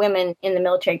pro women in the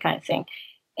military kind of thing.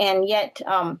 And yet,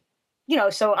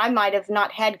 so I might have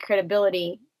not had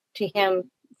credibility to him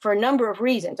for a number of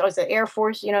reasons. I was the Air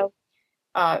Force,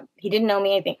 He didn't know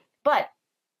me anything, but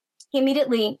he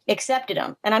immediately accepted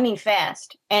them, and I mean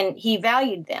fast, and he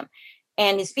valued them,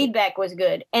 and his feedback was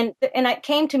good. And it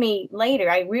came to me later.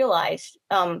 I realized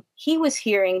he was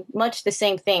hearing much the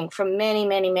same thing from many,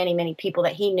 many, many, many people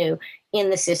that he knew in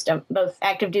the system, both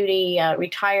active duty,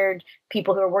 retired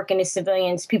people who were working as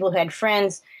civilians, people who had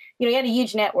friends. You know, he had a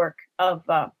huge network of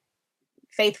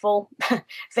faithful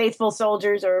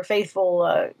soldiers or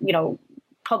faithful,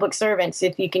 public servants,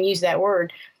 if you can use that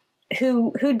word,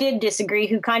 who did disagree,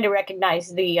 who kind of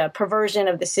recognized the perversion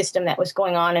of the system that was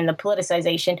going on and the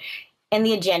politicization and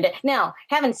the agenda. Now,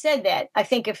 having said that, I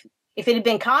think if it had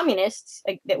been communists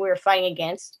that we were fighting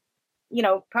against,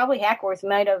 probably Hackworth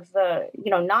might have,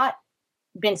 not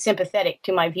been sympathetic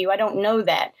to my view. I don't know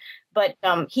that, but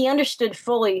he understood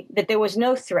fully that there was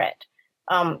no threat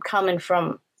coming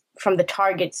from the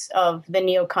targets of the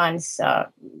neocons,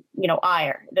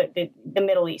 ire. The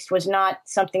Middle East was not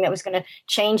something that was going to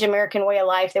change American way of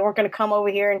life. They weren't going to come over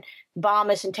here and bomb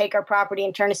us and take our property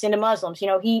and turn us into Muslims.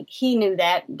 He knew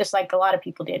that, just like a lot of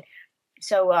people did.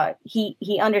 So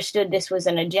he understood this was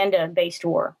an agenda-based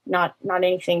war, not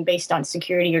anything based on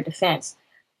security or defense.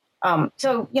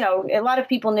 So a lot of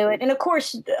people knew it. And of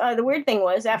course, the weird thing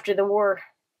was after the war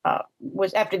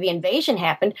after the invasion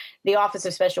happened, the Office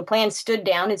of Special Plans stood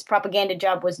down. Its propaganda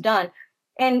job was done.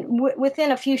 And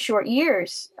within a few short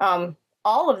years,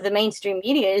 all of the mainstream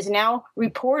media is now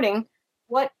reporting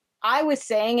what I was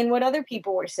saying and what other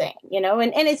people were saying,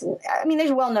 and it's,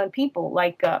 there's well-known people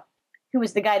like, who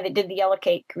was the guy that did the Yellow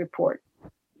Cake report?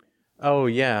 Oh,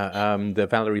 yeah. The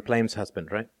Valerie Plame's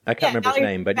husband, right? I can't remember his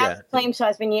name, but yeah. Plame's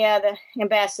husband, yeah, the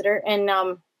ambassador. And,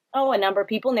 a number of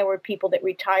people. And there were people that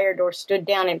retired or stood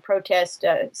down in protest.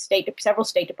 Several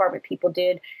State Department people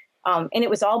did. And it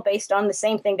was all based on the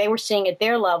same thing they were seeing at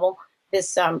their level,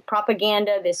 this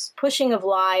propaganda, this pushing of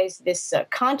lies, this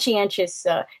conscientious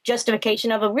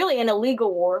justification of really an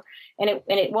illegal war. And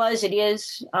it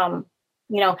is,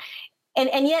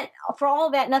 And yet, for all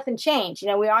of that, nothing changed.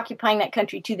 We're occupying that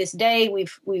country to this day. We'd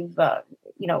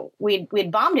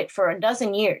bombed it for a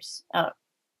dozen years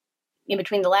in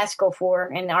between the last Gulf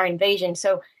War and our invasion.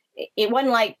 So it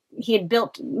wasn't like he had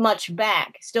built much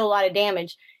back. Still a lot of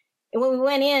damage. And when we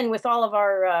went in with all of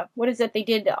our, what is it they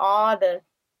did? The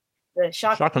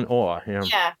shock and awe. Yeah.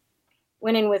 Yeah.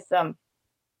 Went in with and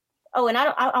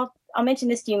I'll mention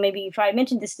this to you. Maybe if I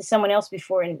mentioned this to someone else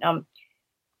before, and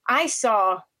I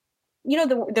saw.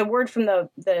 The word from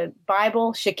the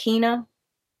Bible, Shekinah?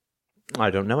 I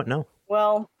don't know it, no.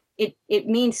 Well, it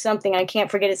means something. I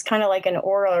can't forget. It's kind of like an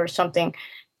aura or something.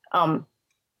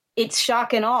 It's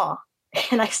shock and awe.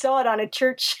 And I saw it on a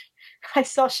church. I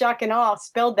saw shock and awe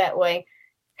spelled that way.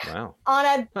 Wow.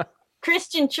 On a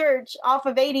Christian church off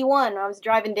of 81. I was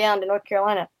driving down to North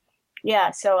Carolina.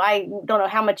 Yeah, so I don't know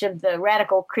how much of the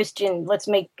radical Christian, let's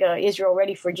make Israel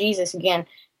ready for Jesus again,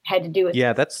 had to do with.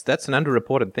 Yeah, that's an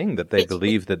underreported thing, that they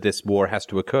believe that this war has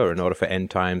to occur in order for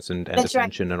end times and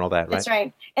ascension and all that, right? That's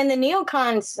right. And the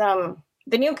neocons,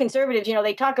 the neoconservatives,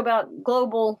 they talk about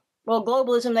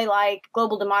globalism. They like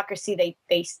global democracy.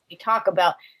 They talk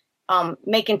about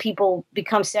making people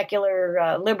become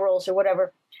secular liberals or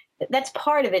whatever. That's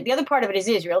part of it. The other part of it is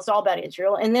Israel. It's all about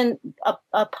Israel. And then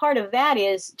a part of that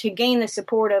is to gain the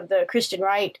support of the Christian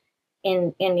right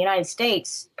in the United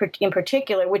States in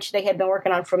particular, which they had been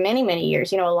working on for many, many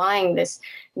years, allying this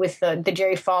with the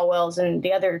Jerry Falwells and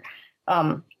the other,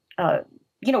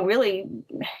 really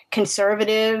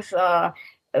conservative,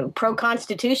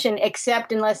 pro-Constitution,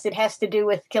 except unless it has to do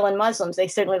with killing Muslims. They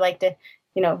certainly like to,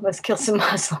 let's kill some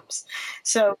Muslims.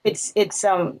 So it's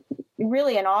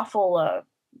really an awful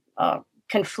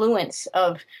confluence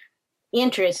of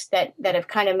interests that have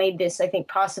kind of made this, I think,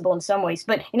 possible in some ways.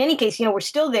 But in any case, we're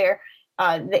still there.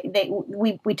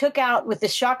 We took out, with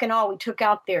this shock and awe, we took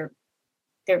out their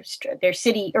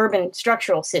city urban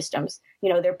structural systems,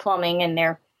 their plumbing and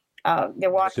their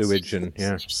water sewage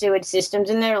and sewage systems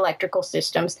and their electrical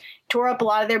systems, tore up a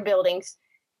lot of their buildings,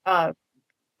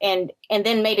 and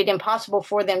then made it impossible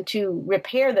for them to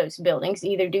repair those buildings,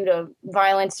 either due to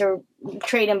violence or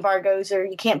trade embargoes, or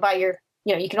you can't buy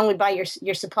you can only buy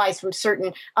your supplies from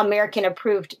certain American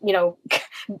approved, it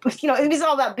was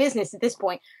all about business at this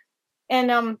point.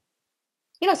 And,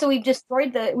 so we've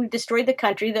destroyed the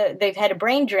country. They've had a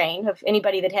brain drain of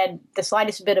anybody that had the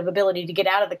slightest bit of ability to get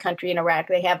out of the country in Iraq.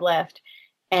 They have left.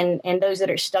 And those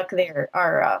that are stuck there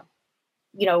are,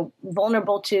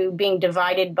 vulnerable to being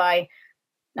divided by,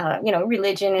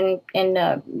 religion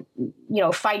and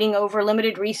fighting over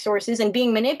limited resources and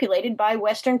being manipulated by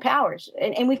Western powers.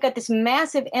 And we've got this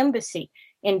massive embassy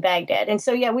in Baghdad. And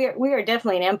so, yeah, we are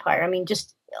definitely an empire. I mean,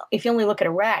 just if you only look at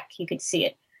Iraq, you could see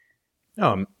it.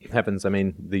 Oh, heavens. I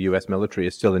mean, the U.S. military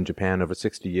is still in Japan over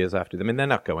 60 years after them. I mean, they're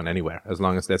not going anywhere. As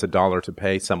long as there's $1 to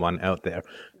pay someone out there,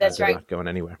 That's they're right. not going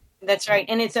anywhere. That's right.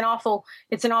 And it's an awful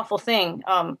thing,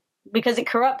 because it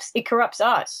corrupts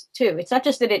us too. It's not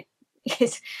just that it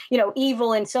is,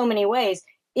 evil in so many ways.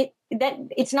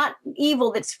 It's not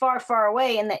evil that's far, far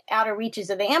away in the outer reaches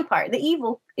of the empire. The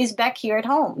evil is back here at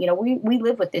home. We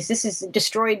live with this. This is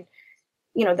destroyed.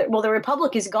 The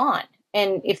republic is gone.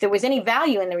 And if there was any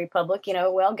value in the republic,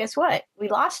 well, guess what? We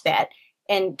lost that.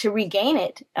 And to regain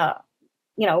it,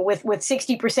 with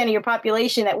 60% of your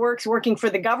population that working for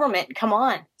the government, come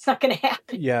on, it's not going to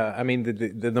happen. Yeah, I mean,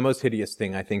 the most hideous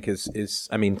thing, I think, is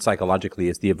psychologically,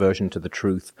 is the aversion to the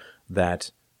truth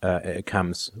that it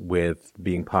comes with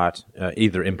being part,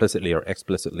 either implicitly or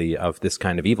explicitly, of this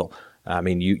kind of evil. I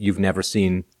mean, you've never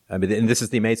seen. I mean, and this is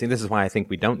this is why I think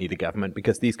we don't need a government,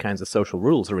 because these kinds of social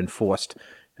rules are enforced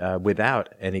without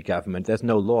any government. There's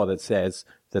no law that says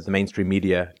that the mainstream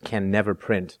media can never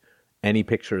print any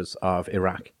pictures of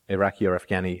Iraqi or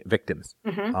Afghani victims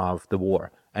of the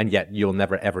war. And yet you'll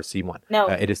never, ever see one. No.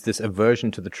 It is this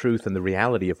aversion to the truth and the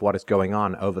reality of what is going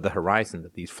on over the horizon,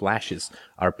 that these flashes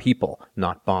are people,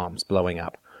 not bombs blowing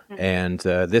up. And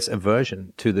this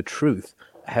aversion to the truth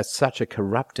has such a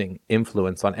corrupting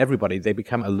influence on everybody. They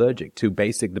become allergic to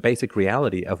the basic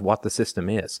reality of what the system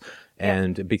is.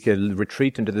 And because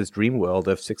retreat into this dream world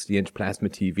of 60-inch plasma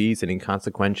TVs and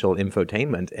inconsequential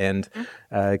infotainment, and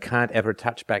can't ever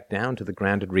touch back down to the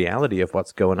grounded reality of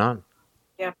what's going on.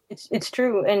 Yeah, it's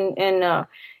true. And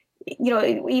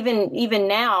even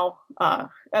now, I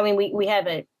mean, we have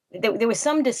there was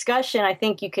some discussion I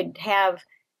think you could have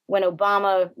when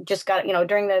Obama just got,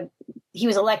 he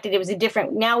was elected. It was a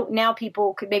different, now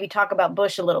people could maybe talk about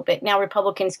Bush a little bit. Now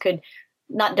Republicans could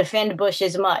not defend Bush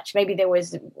as much. Maybe there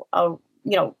was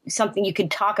something you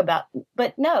could talk about,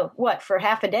 but no, for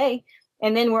half a day.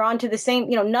 And then we're on to the same,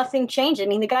 nothing changed. I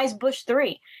mean, the guy's Bush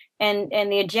 3. And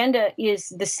the agenda is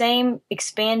the same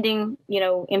expanding,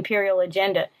 imperial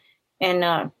agenda.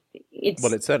 And it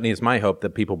certainly is my hope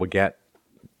that people will get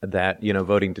that,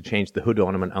 voting to change the hood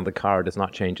ornament on the car does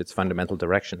not change its fundamental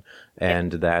direction,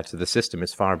 and that the system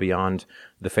is far beyond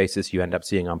the faces you end up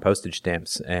seeing on postage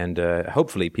stamps. And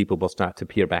hopefully people will start to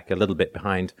peer back a little bit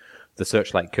behind the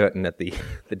searchlight curtain at the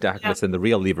darkness and the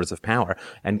real levers of power.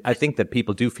 And I think that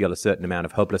people do feel a certain amount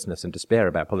of hopelessness and despair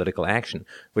about political action,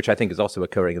 which I think is also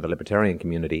occurring in the libertarian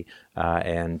community.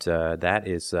 That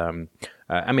is,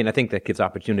 I think that gives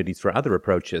opportunities for other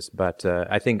approaches. But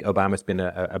I think Obama's been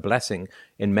a blessing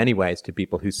in many ways to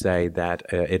people who say that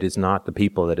it is not the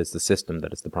people, that is the system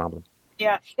that is the problem.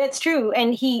 Yeah, that's true.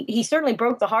 And he certainly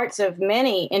broke the hearts of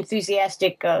many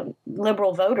enthusiastic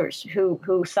liberal voters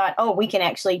who thought, oh, we can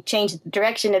actually change the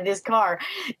direction of this car.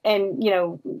 And,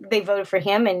 they voted for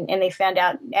him and they found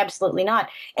out absolutely not.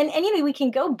 And we can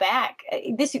go back.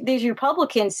 These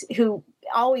Republicans who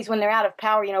always, when they're out of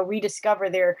power, rediscover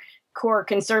their core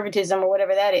conservatism or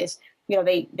whatever that is.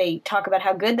 They talk about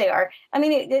how good they are. I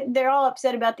mean, they're all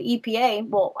upset about the EPA.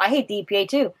 Well, I hate the EPA,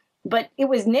 too. But it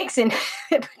was Nixon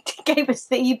that gave us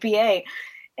the EPA.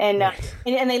 And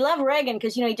they love Reagan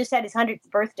because, he just had his 100th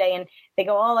birthday and they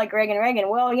go all like Reagan.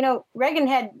 Well, Reagan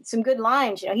had some good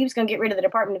lines. He was going to get rid of the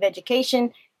Department of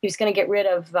Education. He was going to get rid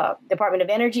of Department of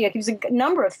Energy. He was a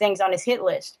number of things on his hit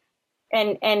list.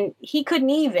 And he couldn't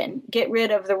even get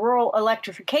rid of the Rural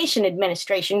Electrification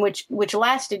Administration, which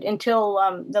lasted until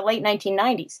the late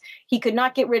 1990s. He could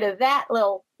not get rid of that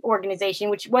little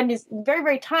organization, which was very,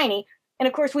 very tiny. And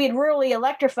of course, we had rurally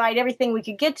electrified everything we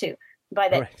could get to by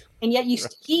that. Right. And yet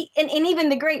and even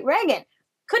the great Reagan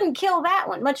couldn't kill that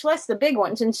one, much less the big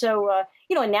ones. And so,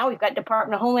 and now we've got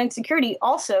Department of Homeland Security,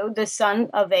 also the son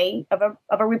of a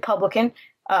Republican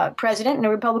president and a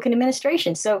Republican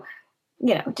administration. So,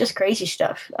 just crazy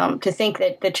stuff to think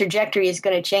that the trajectory is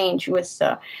going to change with,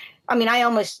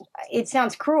 it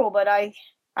sounds cruel, but I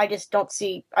just don't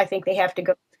see, I think they have to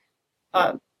go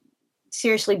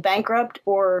seriously bankrupt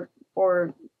or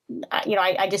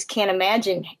I just can't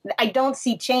imagine. I don't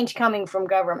see change coming from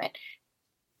government.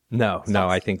 No,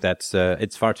 I think that's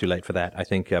it's far too late for that. I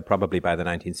think probably by the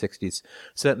 1960s,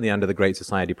 certainly under the Great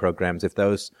Society programs, if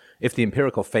the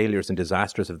empirical failures and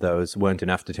disasters of those weren't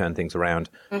enough to turn things around,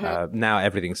 now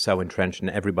everything's so entrenched and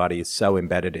everybody is so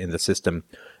embedded in the system.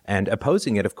 And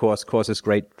opposing it, of course, causes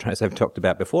as I've talked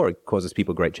about before, it causes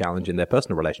people great challenge in their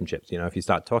personal relationships. If you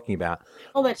start talking about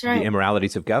that's right. the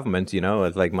immoralities of government,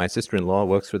 like my sister-in-law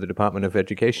works for the Department of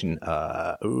Education.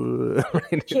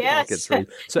 Right? Yes.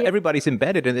 So everybody's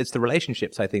embedded, and it's the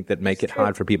relationships, I think, that make it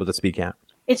hard for people to speak out.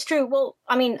 It's true. Well,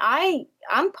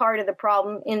 I'm part of the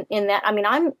problem in that.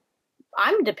 I'm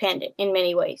I'm dependent in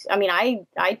many ways. I mean,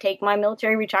 I take my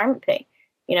military retirement pay,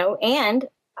 and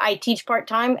I teach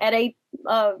part-time at a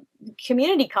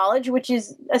community college, which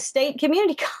is a state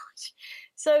community college.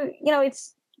 So,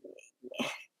 it's,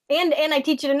 and I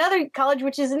teach at another college,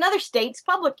 which is another state's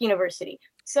public university.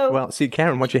 So, well, see,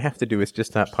 Karen, what you have to do is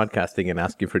just start podcasting and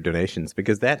asking for donations,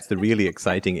 because that's the really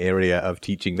exciting area of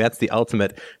teaching. That's the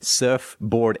ultimate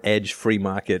surfboard edge free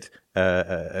market,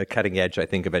 cutting edge, I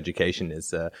think, of education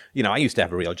is, I used to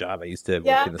have a real job. I used to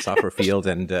work in the software field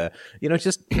and,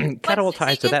 just cut all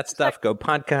ties to that stuff, go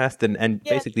podcast and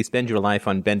basically spend your life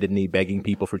on bended knee begging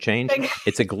people for change.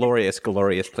 It's a glorious,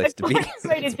 glorious place to be.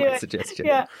 Way to do it. Suggestion.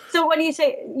 Yeah. So what do you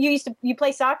say? You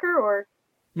play soccer or?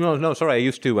 No,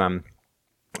 sorry.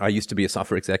 I used to be a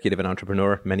software executive and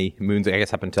entrepreneur many moons, I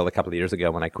guess, up until a couple of years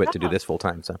ago when I quit to do this full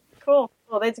time. So cool.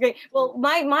 Well, that's great. Well,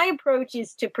 my approach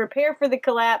is to prepare for the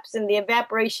collapse and the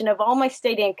evaporation of all my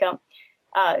state income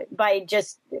by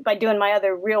doing my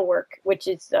other real work, which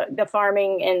is the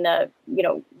farming and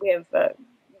we have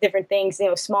different things,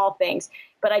 small things.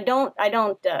 But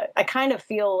I kind of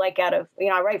feel like I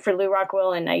write for Lew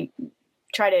Rockwell and I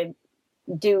try to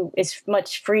do as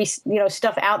much free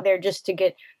stuff out there just to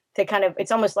get to kind of,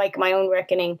 it's almost like my own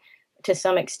reckoning to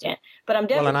some extent. But I'm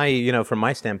definitely... Well, and from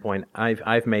my standpoint,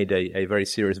 I've made a very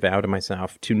serious vow to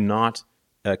myself to not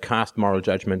cast moral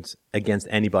judgments against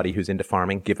anybody who's into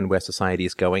farming, given where society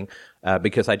is going,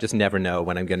 because I just never know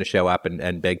when I'm going to show up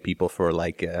and beg people for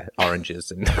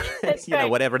oranges and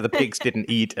whatever the pigs didn't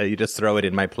eat, you just throw it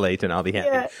in my plate and I'll be happy.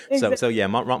 Yeah, exactly.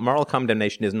 Moral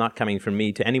condemnation is not coming from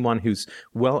me to anyone who's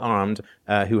well armed,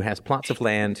 who has plots of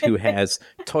land, who has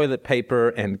toilet paper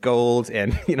and gold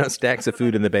and stacks of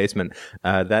food in the basement.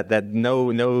 That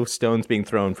no stones being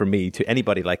thrown from me to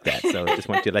anybody like that. So I just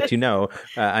want to let you know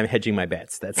I'm hedging my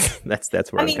bets. That's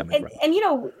where I'm coming from.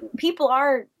 And people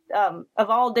are of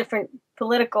all different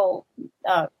political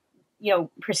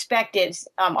perspectives,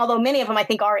 although many of them I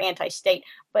think are anti-state,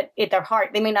 but at their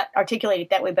heart they may not articulate it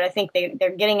that way, but I think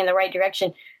they're getting in the right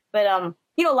direction. But a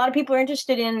lot of people are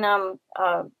interested in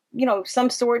some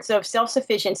sorts of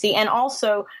self-sufficiency and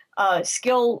also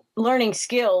learning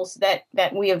skills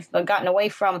that we have gotten away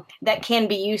from that can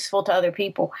be useful to other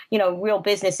people, real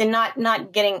business, and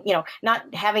not getting,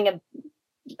 not having a,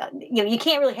 you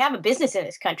can't really have a business in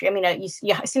this country. I mean, as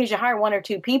soon as you hire one or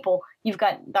two people, you've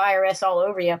got the IRS all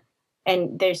over you,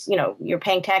 and there's, you're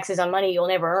paying taxes on money you'll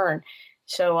never earn.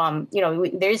 So,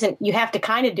 you have to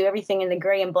kind of do everything in the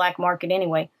gray and black market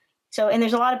anyway. So, and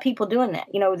there's a lot of people doing that,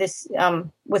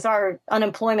 with our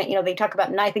unemployment, they talk about,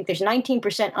 and I think there's 19%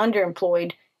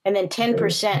 underemployed and then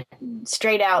 10%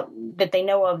 straight out that they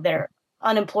know of that are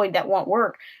unemployed that won't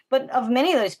work. But of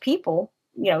many of those people,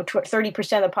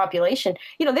 30% of the population,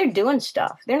 they're doing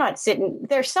stuff. They're not sitting.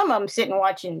 There's some of them sitting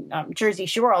watching Jersey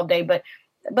Shore all day, but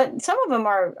some of them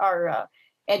are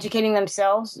educating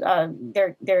themselves.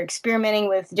 They're experimenting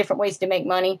with different ways to make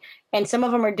money, and some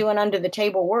of them are doing under the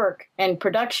table work and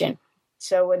production.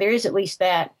 So there is at least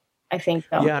that, I think.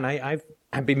 Yeah, and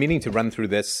I've been meaning to run through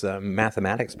this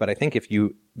mathematics, but I think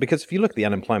because if you look at the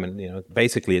unemployment,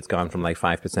 basically it's gone from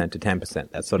 5% to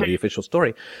 10%. That's sort of the official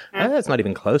story. That's not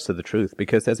even close to the truth,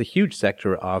 because there's a huge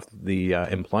sector of the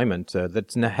employment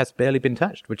that has barely been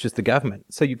touched, which is the government.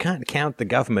 So you can't count the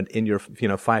government in your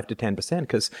 5 to 10%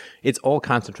 because it's all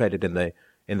concentrated in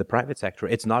the private sector.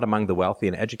 It's not among the wealthy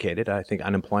and educated. I think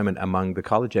unemployment among the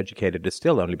college educated is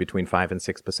still only between 5 and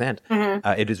 6%.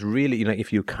 It is really,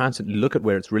 if you constantly look at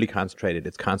where it's really concentrated,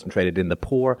 it's concentrated in the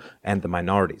poor and the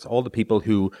minorities. All the people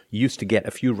who used to get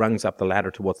a few rungs up the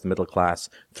ladder towards the middle class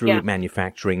through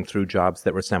manufacturing, through jobs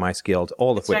that were semi-skilled,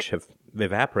 all of which have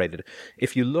evaporated.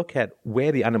 If you look at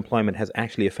where the unemployment has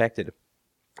actually affected,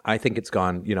 I think it's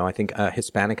gone, I think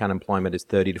Hispanic unemployment is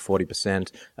 30 to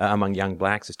 40%. Among young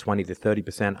blacks is 20 to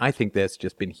 30%. I think there's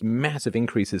just been massive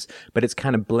increases, but it's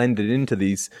kind of blended into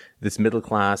this middle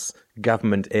class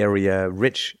government area,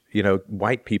 rich,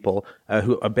 white people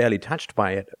who are barely touched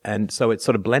by it. And so it's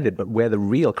sort of blended, but where the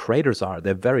real craters are,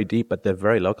 they're very deep, but they're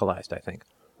very localized, I think.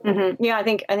 Mm-hmm. Yeah, I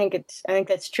think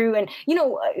that's true. And,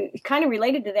 kind of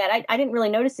related to that, I didn't really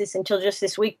notice this until just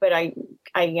this week, but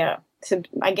so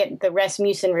I get the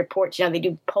Rasmussen reports. They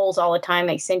do polls all the time.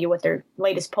 They send you what their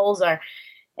latest polls are.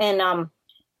 And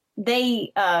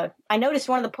I noticed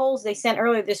one of the polls they sent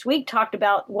earlier this week talked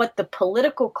about what the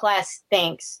political class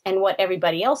thinks and what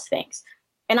everybody else thinks.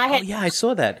 And I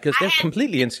saw that because they're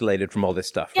completely insulated from all this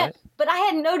stuff, right? But I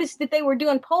hadn't noticed that they were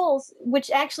doing polls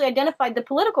which actually identified the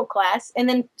political class and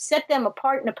then set them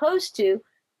apart and opposed to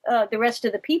the rest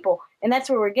of the people. And that's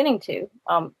where we're getting to.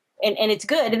 And it's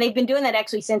good. And they've been doing that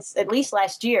actually since at least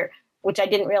last year. which I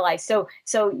didn't realize. So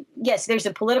yes, there's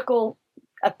a political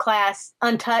a class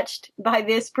untouched by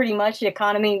this pretty much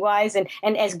economy wise. And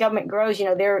as government grows,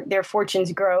 their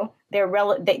fortunes grow. They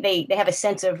have a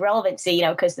sense of relevancy,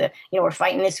 because we're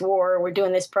fighting this war, we're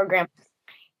doing this program.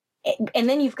 And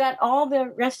then you've got all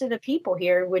the rest of the people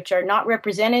here, which are not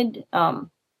represented.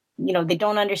 They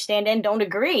don't understand and don't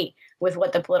agree with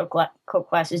what the political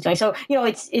class is doing. So,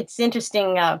 it's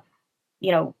interesting.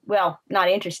 Well, not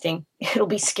interesting. It'll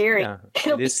be scary. Yeah,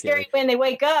 It'll be scary when they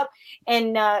wake up.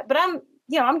 And, but I'm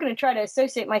going to try to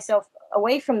associate myself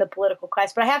away from the political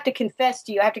class. But I have to confess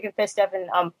to you, Stephan,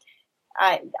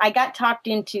 I got talked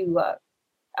into,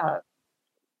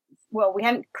 well, we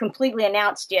haven't completely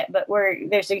announced yet, but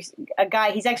there's a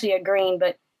guy, he's actually a Green,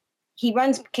 but he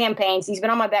runs campaigns. He's been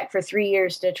on my back for 3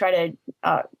 years to try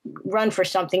to run for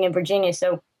something in Virginia.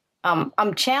 So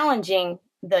I'm challenging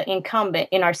the incumbent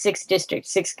in our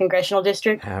 6th congressional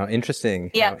district. How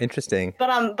interesting. Yeah. How interesting. But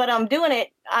I'm doing it.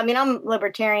 I mean, I'm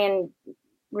libertarian,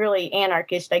 really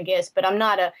anarchist, I guess, but I'm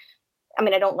not I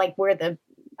don't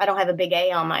I don't have a big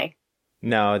A on my.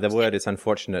 No, the word is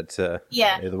unfortunate.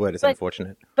 Yeah. The word is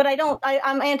unfortunate. But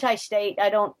I'm anti-state. I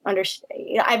don't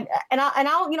understand.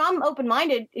 I'm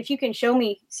open-minded. If you can show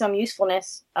me some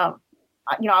usefulness,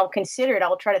 I'll consider it.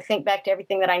 I'll try to think back to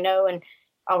everything that I know and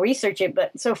I'll research it.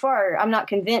 But so far, I'm not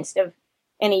convinced of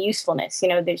any usefulness.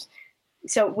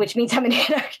 Which means I'm an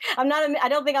anarchist. I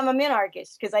don't think I'm a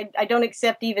minarchist because I don't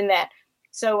accept even that.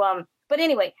 So, but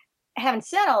anyway, having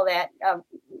said all that,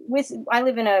 I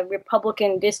live in a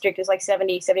Republican district. It's like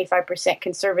 75%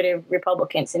 conservative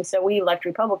Republicans. And so we elect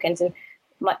Republicans. And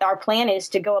our plan is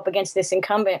to go up against this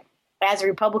incumbent as a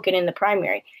Republican in the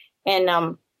primary.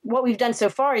 And what we've done so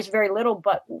far is very little,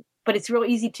 but it's real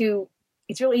easy to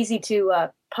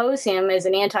pose him as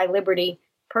an anti-liberty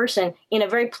person in a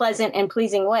very pleasant and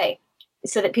pleasing way.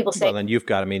 So that people say, well, and you've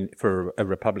got, for a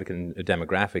Republican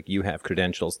demographic, you have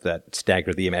credentials that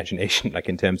stagger the imagination, like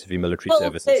in terms of your military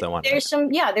service and so on. There's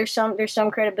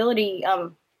some credibility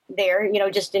there,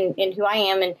 just in who I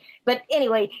am. But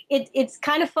anyway, it's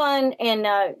kind of fun, and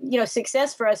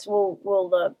success for us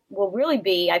will really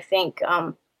be, I think,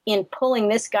 in pulling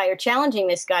this guy or challenging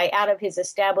this guy out of his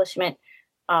establishment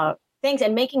things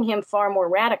and making him far more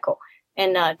radical.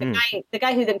 And the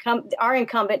guy who our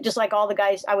incumbent, just like all the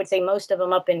guys, I would say most of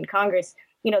them up in Congress,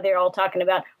 they're all talking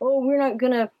about, we're not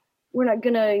gonna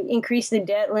increase the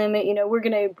debt limit. We're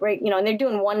gonna break, and they're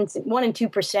doing 1% and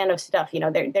 2% of stuff.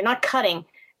 They're not cutting,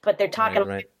 but they're talking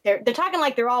right. they're talking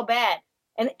like they're all bad,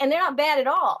 and they're not bad at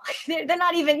all. they're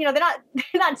not even, they're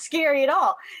not scary at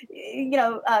all.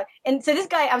 And so this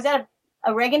guy, I was at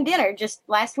a Reagan dinner just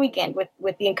last weekend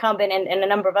with the incumbent and a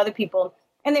number of other people,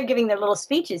 and they're giving their little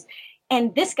speeches.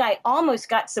 And this guy almost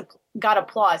got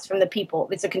applause from the people.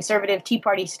 It's a conservative Tea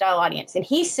Party style audience. And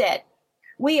he said,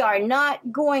 we are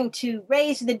not going to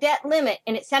raise the debt limit.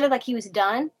 And it sounded like he was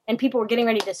done and people were getting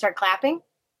ready to start clapping.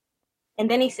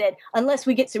 And then he said, unless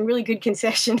we get some really good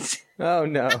concessions. Oh,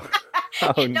 no.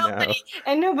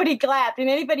 Nobody clapped. And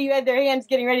anybody who had their hands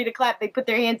getting ready to clap, they put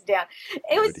their hands down.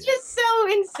 It was just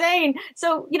so insane.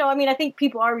 So, I think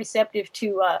people are receptive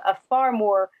to a far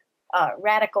more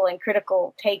radical and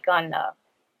critical take on the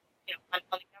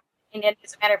government. And it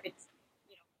doesn't matter if it's,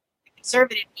 the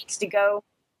conservative needs to go,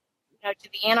 to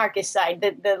the anarchist side.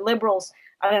 The liberals,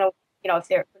 I don't know, if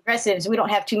they're progressives, we don't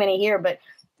have too many here, but,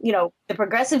 the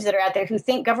progressives that are out there who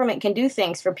think government can do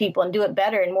things for people and do it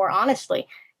better and more honestly,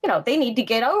 they need to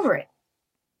get over it.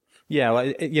 Yeah, well,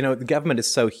 the government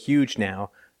is so huge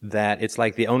now that it's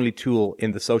like the only tool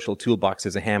in the social toolbox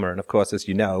is a hammer. And of course, as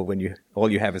you know, when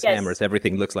all you have is hammers,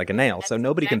 everything looks like a nail. So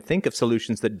nobody can think of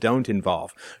solutions that don't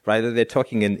involve, right? They're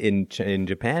talking in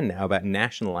Japan now about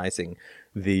nationalizing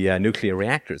the nuclear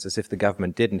reactors, as if the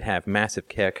government didn't have massive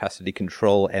care, custody,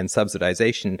 control, and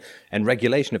subsidization and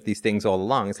regulation of these things all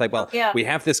along. It's like, we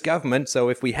have this government, so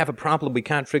if we have a problem we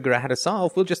can't figure out how to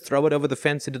solve, we'll just throw it over the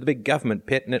fence into the big government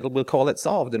pit, and we'll call it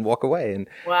solved and walk away. And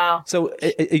wow. So,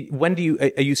 when do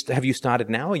have you started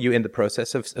now? Are you in the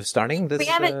process of starting this?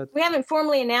 We haven't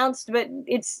formally announced, but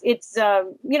it's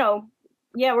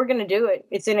yeah, we're going to do it.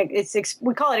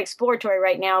 We call it exploratory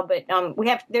right now, but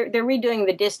they're redoing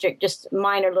the district, just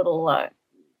minor little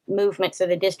movements of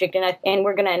the district, and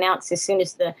we're going to announce as soon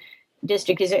as the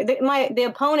district is the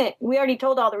opponent. We already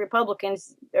told all the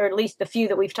Republicans, or at least the few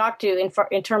that we've talked to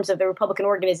in terms of the Republican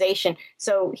organization.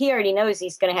 So he already knows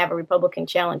he's going to have a Republican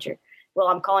challenger. Well,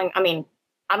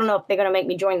 I don't know if they're going to make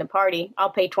me join the party. I'll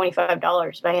pay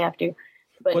 $25 if I have to.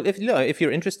 But well, if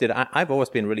you're interested, I've always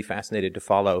been really fascinated to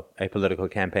follow a political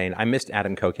campaign. I missed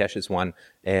Adam Kokesh's one,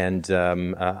 and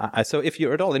so if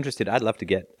you're at all interested, I'd love to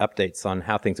get updates on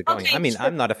how things are going. Okay, I mean, sure.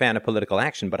 I'm not a fan of political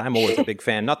action, but I'm always a big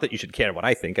fan. Not that you should care what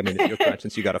I think. I mean, it's your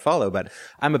conscience you got to follow. But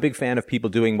I'm a big fan of people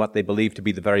doing what they believe to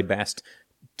be the very best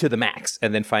to the max,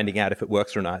 and then finding out if it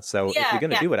works or not. So if you're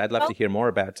going to do it, I'd love to hear more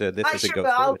about this as it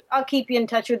goes forward. I'll keep you in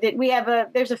touch with it. We have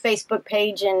there's a Facebook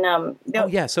page, and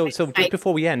So just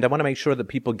before we end, I want to make sure that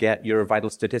people get your vital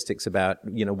statistics about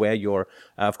where you're.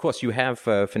 Of course, you have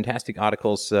fantastic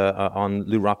articles on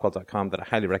LouRockwell.com that I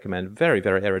highly recommend. Very,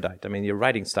 very erudite. I mean, your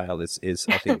writing style is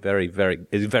I think very,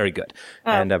 very good,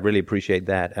 and I really appreciate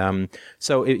that.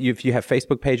 So if you have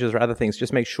Facebook pages or other things,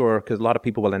 just make sure, because a lot of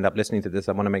people will end up listening to this.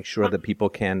 I want to make sure that people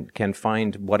can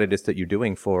find what it is that you're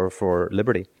doing for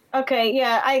Liberty. Okay,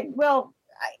 yeah.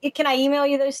 Can I email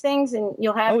you those things and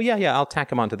you'll have? Oh yeah. I'll tack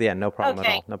them onto the end. No problem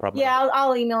at all. No problem. Yeah,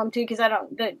 I'll email them too, because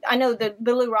I know the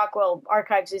Lou Rockwell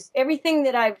Archives is everything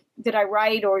that I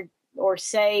write or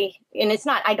say, and it's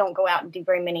not. I don't go out and do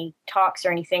very many talks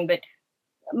or anything, but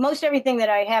most everything that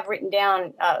I have written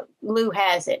down, Lou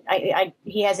has it.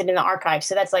 He has it in the archive,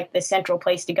 so that's like the central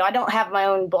place to go. I don't have my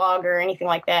own blog or anything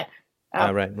like that.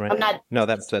 Right. I'm not. No,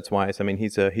 that's wise. I mean,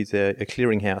 he's a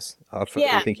clearinghouse for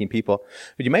thinking people.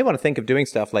 But you may want to think of doing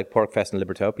stuff like PorcFest and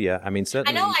Libertopia. I mean,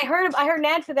 certainly. I know. I heard an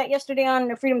ad for that yesterday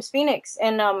on Freedom's Phoenix,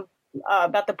 and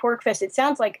about the PorcFest. It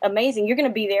sounds like amazing. You're going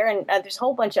to be there, and there's a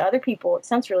whole bunch of other people. It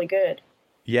sounds really good.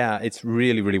 Yeah, it's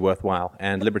really, really worthwhile.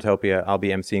 And Libertopia, I'll be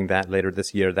emceeing that later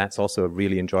this year. That's also a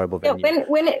really enjoyable venue.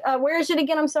 Where is it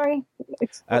again? I'm sorry.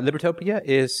 Libertopia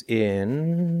is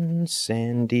in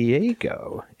San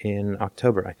Diego in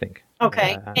October, I think.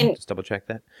 Okay. And just double check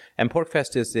that. And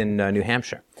PorcFest is in New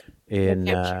Hampshire in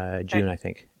June, I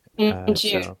think. In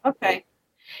June. So. Okay.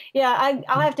 Yeah,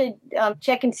 I'll have to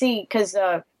check and see, because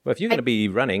well, if you're going to be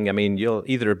running, I mean, you'll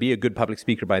either be a good public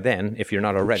speaker by then, if you're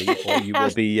not already, or you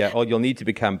will be, or you'll need to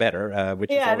become better,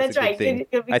 which is always a good thing.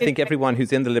 I think everyone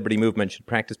who's in the Liberty movement should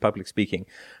practice public speaking.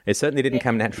 It certainly didn't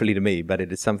come naturally to me, but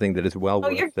it is something that is well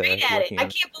worth you're great at it.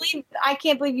 on. I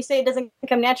can't believe you say it doesn't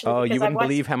come naturally. Oh, you wouldn't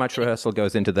believe how much rehearsal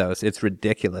goes into those. It's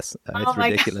ridiculous. It's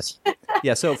ridiculous.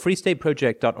 Yeah, so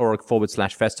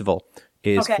freestateproject.org/festival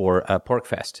is for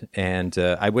PorcFest. And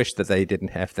I wish that they didn't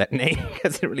have that name,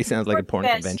 because it really sounds like a porn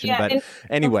convention. Yeah, but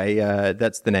anyway,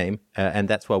 that's the name, and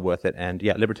that's well worth it. And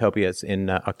yeah, Libertopia is in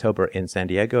October in San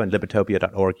Diego, and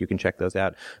libertopia.org. You can check those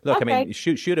out. Look, I mean,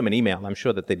 shoot them an email. I'm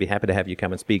sure that they'd be happy to have you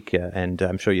come and speak, and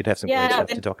I'm sure you'd have some great stuff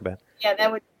to talk about. Yeah,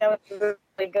 that would be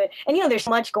really good. And, there's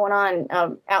so much going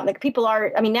on out there. People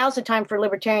are, I mean, now's the time for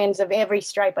libertarians of every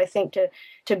stripe, I think,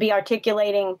 to be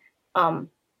articulating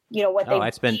what they.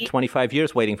 I spent 25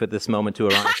 years waiting for this moment to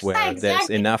arrive, where there's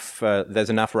enough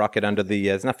rocket under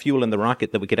there's enough fuel in the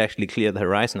rocket that we could actually clear the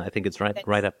horizon. I think it's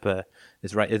right up.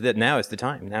 Now is the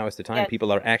time. Now is the time. Yeah.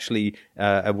 People are actually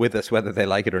with us, whether they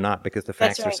like it or not, because the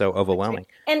facts are so overwhelming.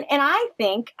 Right. And I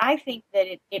think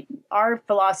that our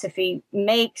philosophy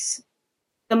makes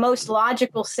the most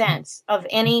logical sense of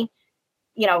any,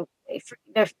 the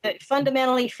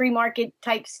fundamentally free market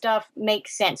type stuff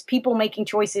makes sense. People making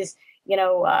choices,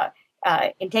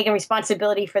 and taking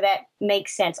responsibility for that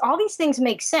makes sense. All these things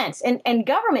make sense, and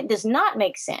government does not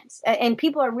make sense. And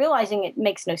people are realizing it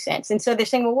makes no sense. And so they're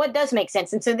saying, well, what does make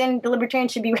sense? And so then the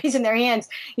libertarians should be raising their hands,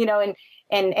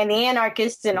 and the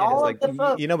anarchists and all of the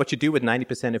folks. You know what you do with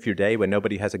 90% of your day when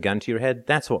nobody has a gun to your head?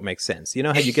 That's what makes sense. You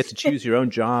know how you get to choose your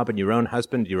own job and your own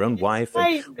husband, your own wife,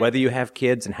 and whether you have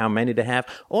kids and how many to have.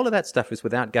 All of that stuff is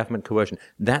without government coercion.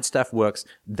 That stuff works.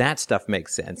 That stuff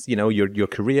makes sense. Your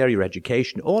career, your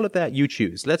education, all of that you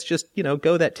choose. Let's just,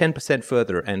 go that 10%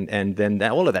 further, and then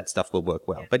all of that stuff will work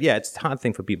well. But yeah, it's a hard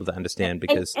thing for people to understand,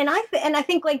 because. And I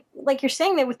think like you're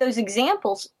saying there with those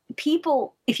examples,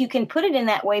 people, if you can put it in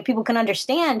that way, people can understand.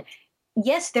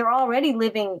 Yes, they're already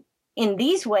living in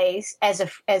these ways as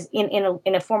in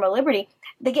a form of liberty.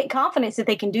 They get confidence that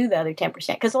they can do the other 10%,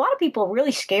 because a lot of people are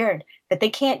really scared that they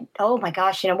can't. Oh my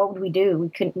gosh, what would we do? We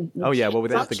couldn't. Oh yeah, well,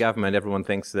 without the government, everyone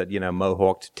thinks that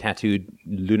mohawked, tattooed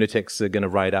lunatics are going to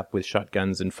ride up with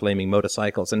shotguns and flaming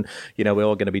motorcycles, and we're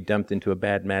all going to be dumped into a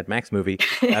bad Mad Max movie.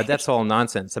 That's all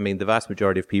nonsense. I mean, the vast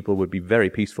majority of people would be very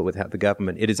peaceful without the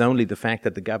government. It is only the fact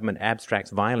that the government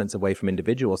abstracts violence away from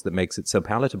individuals that makes it so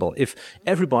palatable. If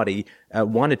everybody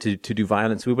wanted to do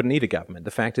violence, we wouldn't need a government.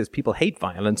 The fact is, people hate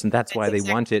violence, and that's why they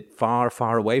want it far,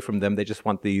 far away from them. They just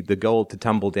want the gold to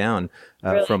tumble down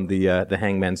from the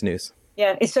hangman's noose.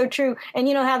 Yeah, it's so true. And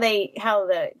how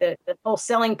the whole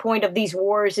selling point of these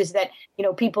wars is that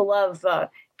people love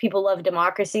people love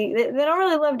democracy. They don't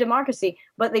really love democracy,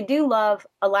 but they do love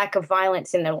a lack of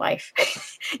violence in their life.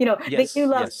 Yes, they do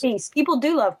love yes. peace. People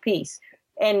do love peace.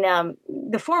 And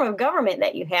the form of government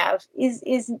that you have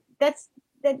that's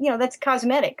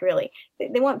cosmetic, really.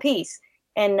 They want peace,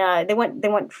 and they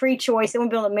want free choice. They want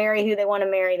to be able to marry who they want to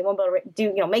marry. They want to be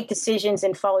able to make decisions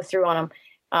and follow through on them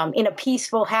in a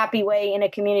peaceful, happy way in a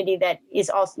community that is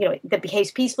also that behaves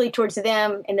peacefully towards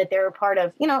them and that they're a part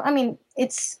of.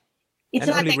 It's and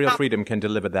only real freedom can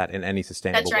deliver that in any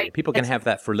sustainable way. People can have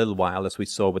that for a little while, as we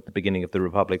saw with the beginning of the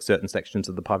Republic. Certain sections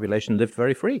of the population lived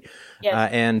very free. Yes.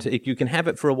 And you can have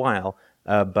it for a while,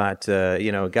 but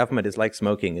government is like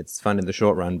smoking. It's fun in the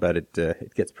short run, but it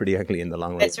gets pretty ugly in the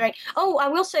long run. That's right. Oh, I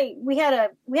will say we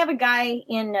have a guy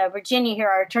in Virginia here,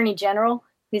 our Attorney General.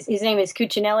 His name is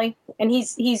Cuccinelli, and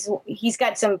he's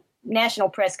got some national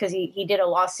press because he did a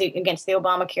lawsuit against the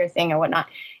Obamacare thing or whatnot.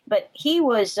 But he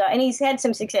was, and he's had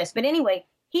some success. But anyway,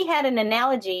 he had an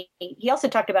analogy. He also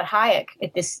talked about Hayek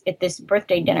at this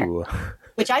birthday dinner, Ooh.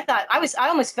 which I thought I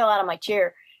almost fell out of my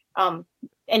chair. And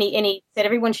he said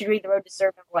everyone should read The Road to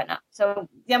Serfdom or whatnot. So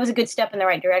that was a good step in the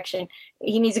right direction.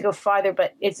 He needs to go farther,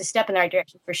 but it's a step in the right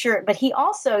direction for sure. But he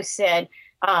also said,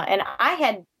 and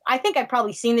I think I've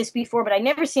probably seen this before, but I'd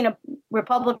never seen a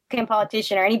Republican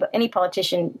politician or any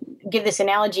politician give this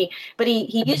analogy. But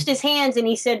he used his hands and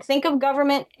he said, think of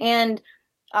government and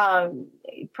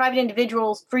private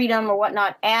individuals' freedom or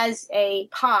whatnot as a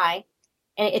pie.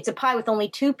 And it's a pie with only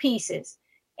two pieces.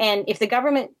 And if the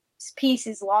government's piece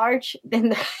is large, then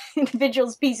the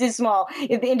individual's piece is small.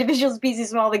 If the individual's piece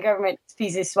is small, the government's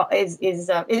piece is small.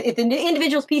 If the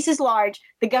individual's piece is large,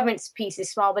 the government's piece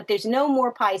is small. But there's no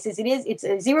more pies. It's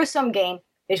a zero-sum game.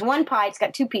 There's one pie. It's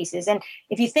got two pieces. And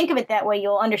if you think of it that way,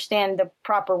 you'll understand the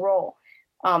proper role.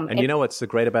 And you know what's so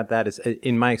great about that is,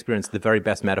 in my experience, the very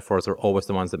best metaphors are always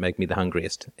the ones that make me the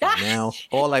hungriest. And now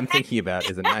all I'm thinking about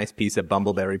is a nice piece of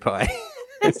bumbleberry pie.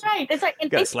 That's right.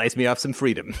 And got to slice me off some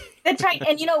freedom. That's right.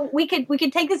 And we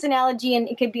could take this analogy, and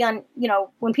it could be on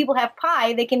when people have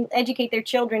pie, they can educate their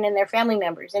children and their family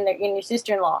members and your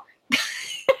sister-in-law.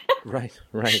 Right.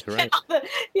 It's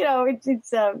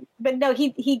but no,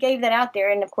 he gave that out there,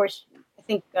 and of course, I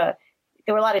think there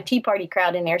were a lot of Tea Party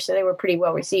crowd in there, so they were pretty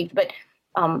well received. But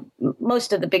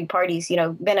most of the big parties,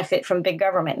 benefit from big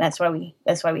government. And that's why we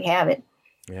have it.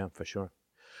 Yeah, for sure.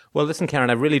 Well, listen, Karen,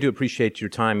 I really do appreciate your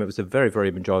time. It was a very, very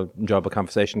enjoyable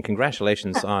conversation.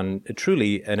 Congratulations on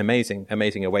truly an amazing,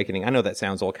 amazing awakening. I know that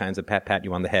sounds all kinds of pat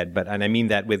you on the head, and I mean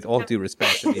that with all due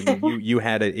respect. I mean, you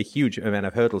had a huge amount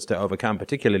of hurdles to overcome,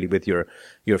 particularly with your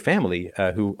family,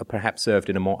 who perhaps served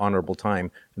in a more honorable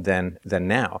time than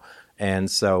now.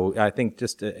 And so I think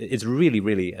just it's really,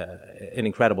 really an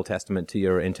incredible testament to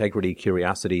your integrity,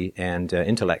 curiosity, and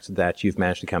intellect that you've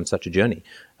managed to come such a journey.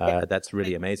 That's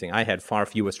really amazing. I had far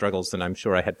fewer struggles, and I'm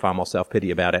sure I had far more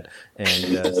self-pity about it.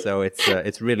 And so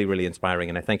it's really, really inspiring.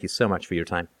 And I thank you so much for your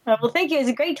time. Well, thank you.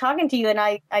 It's great talking to you. And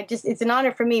I just, it's an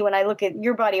honor for me when I look at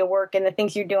your body of work and the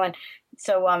things you're doing.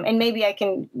 So, and maybe I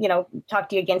can, talk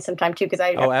to you again sometime too.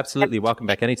 Oh, absolutely. Welcome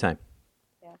back anytime.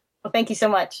 Yeah. Well, thank you so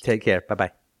much. Take care. Bye-bye.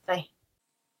 Bye.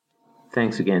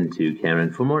 Thanks again to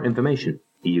Karen. For more information,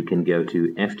 you can go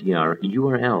to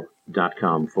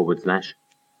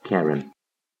fdrurl.com/Karen.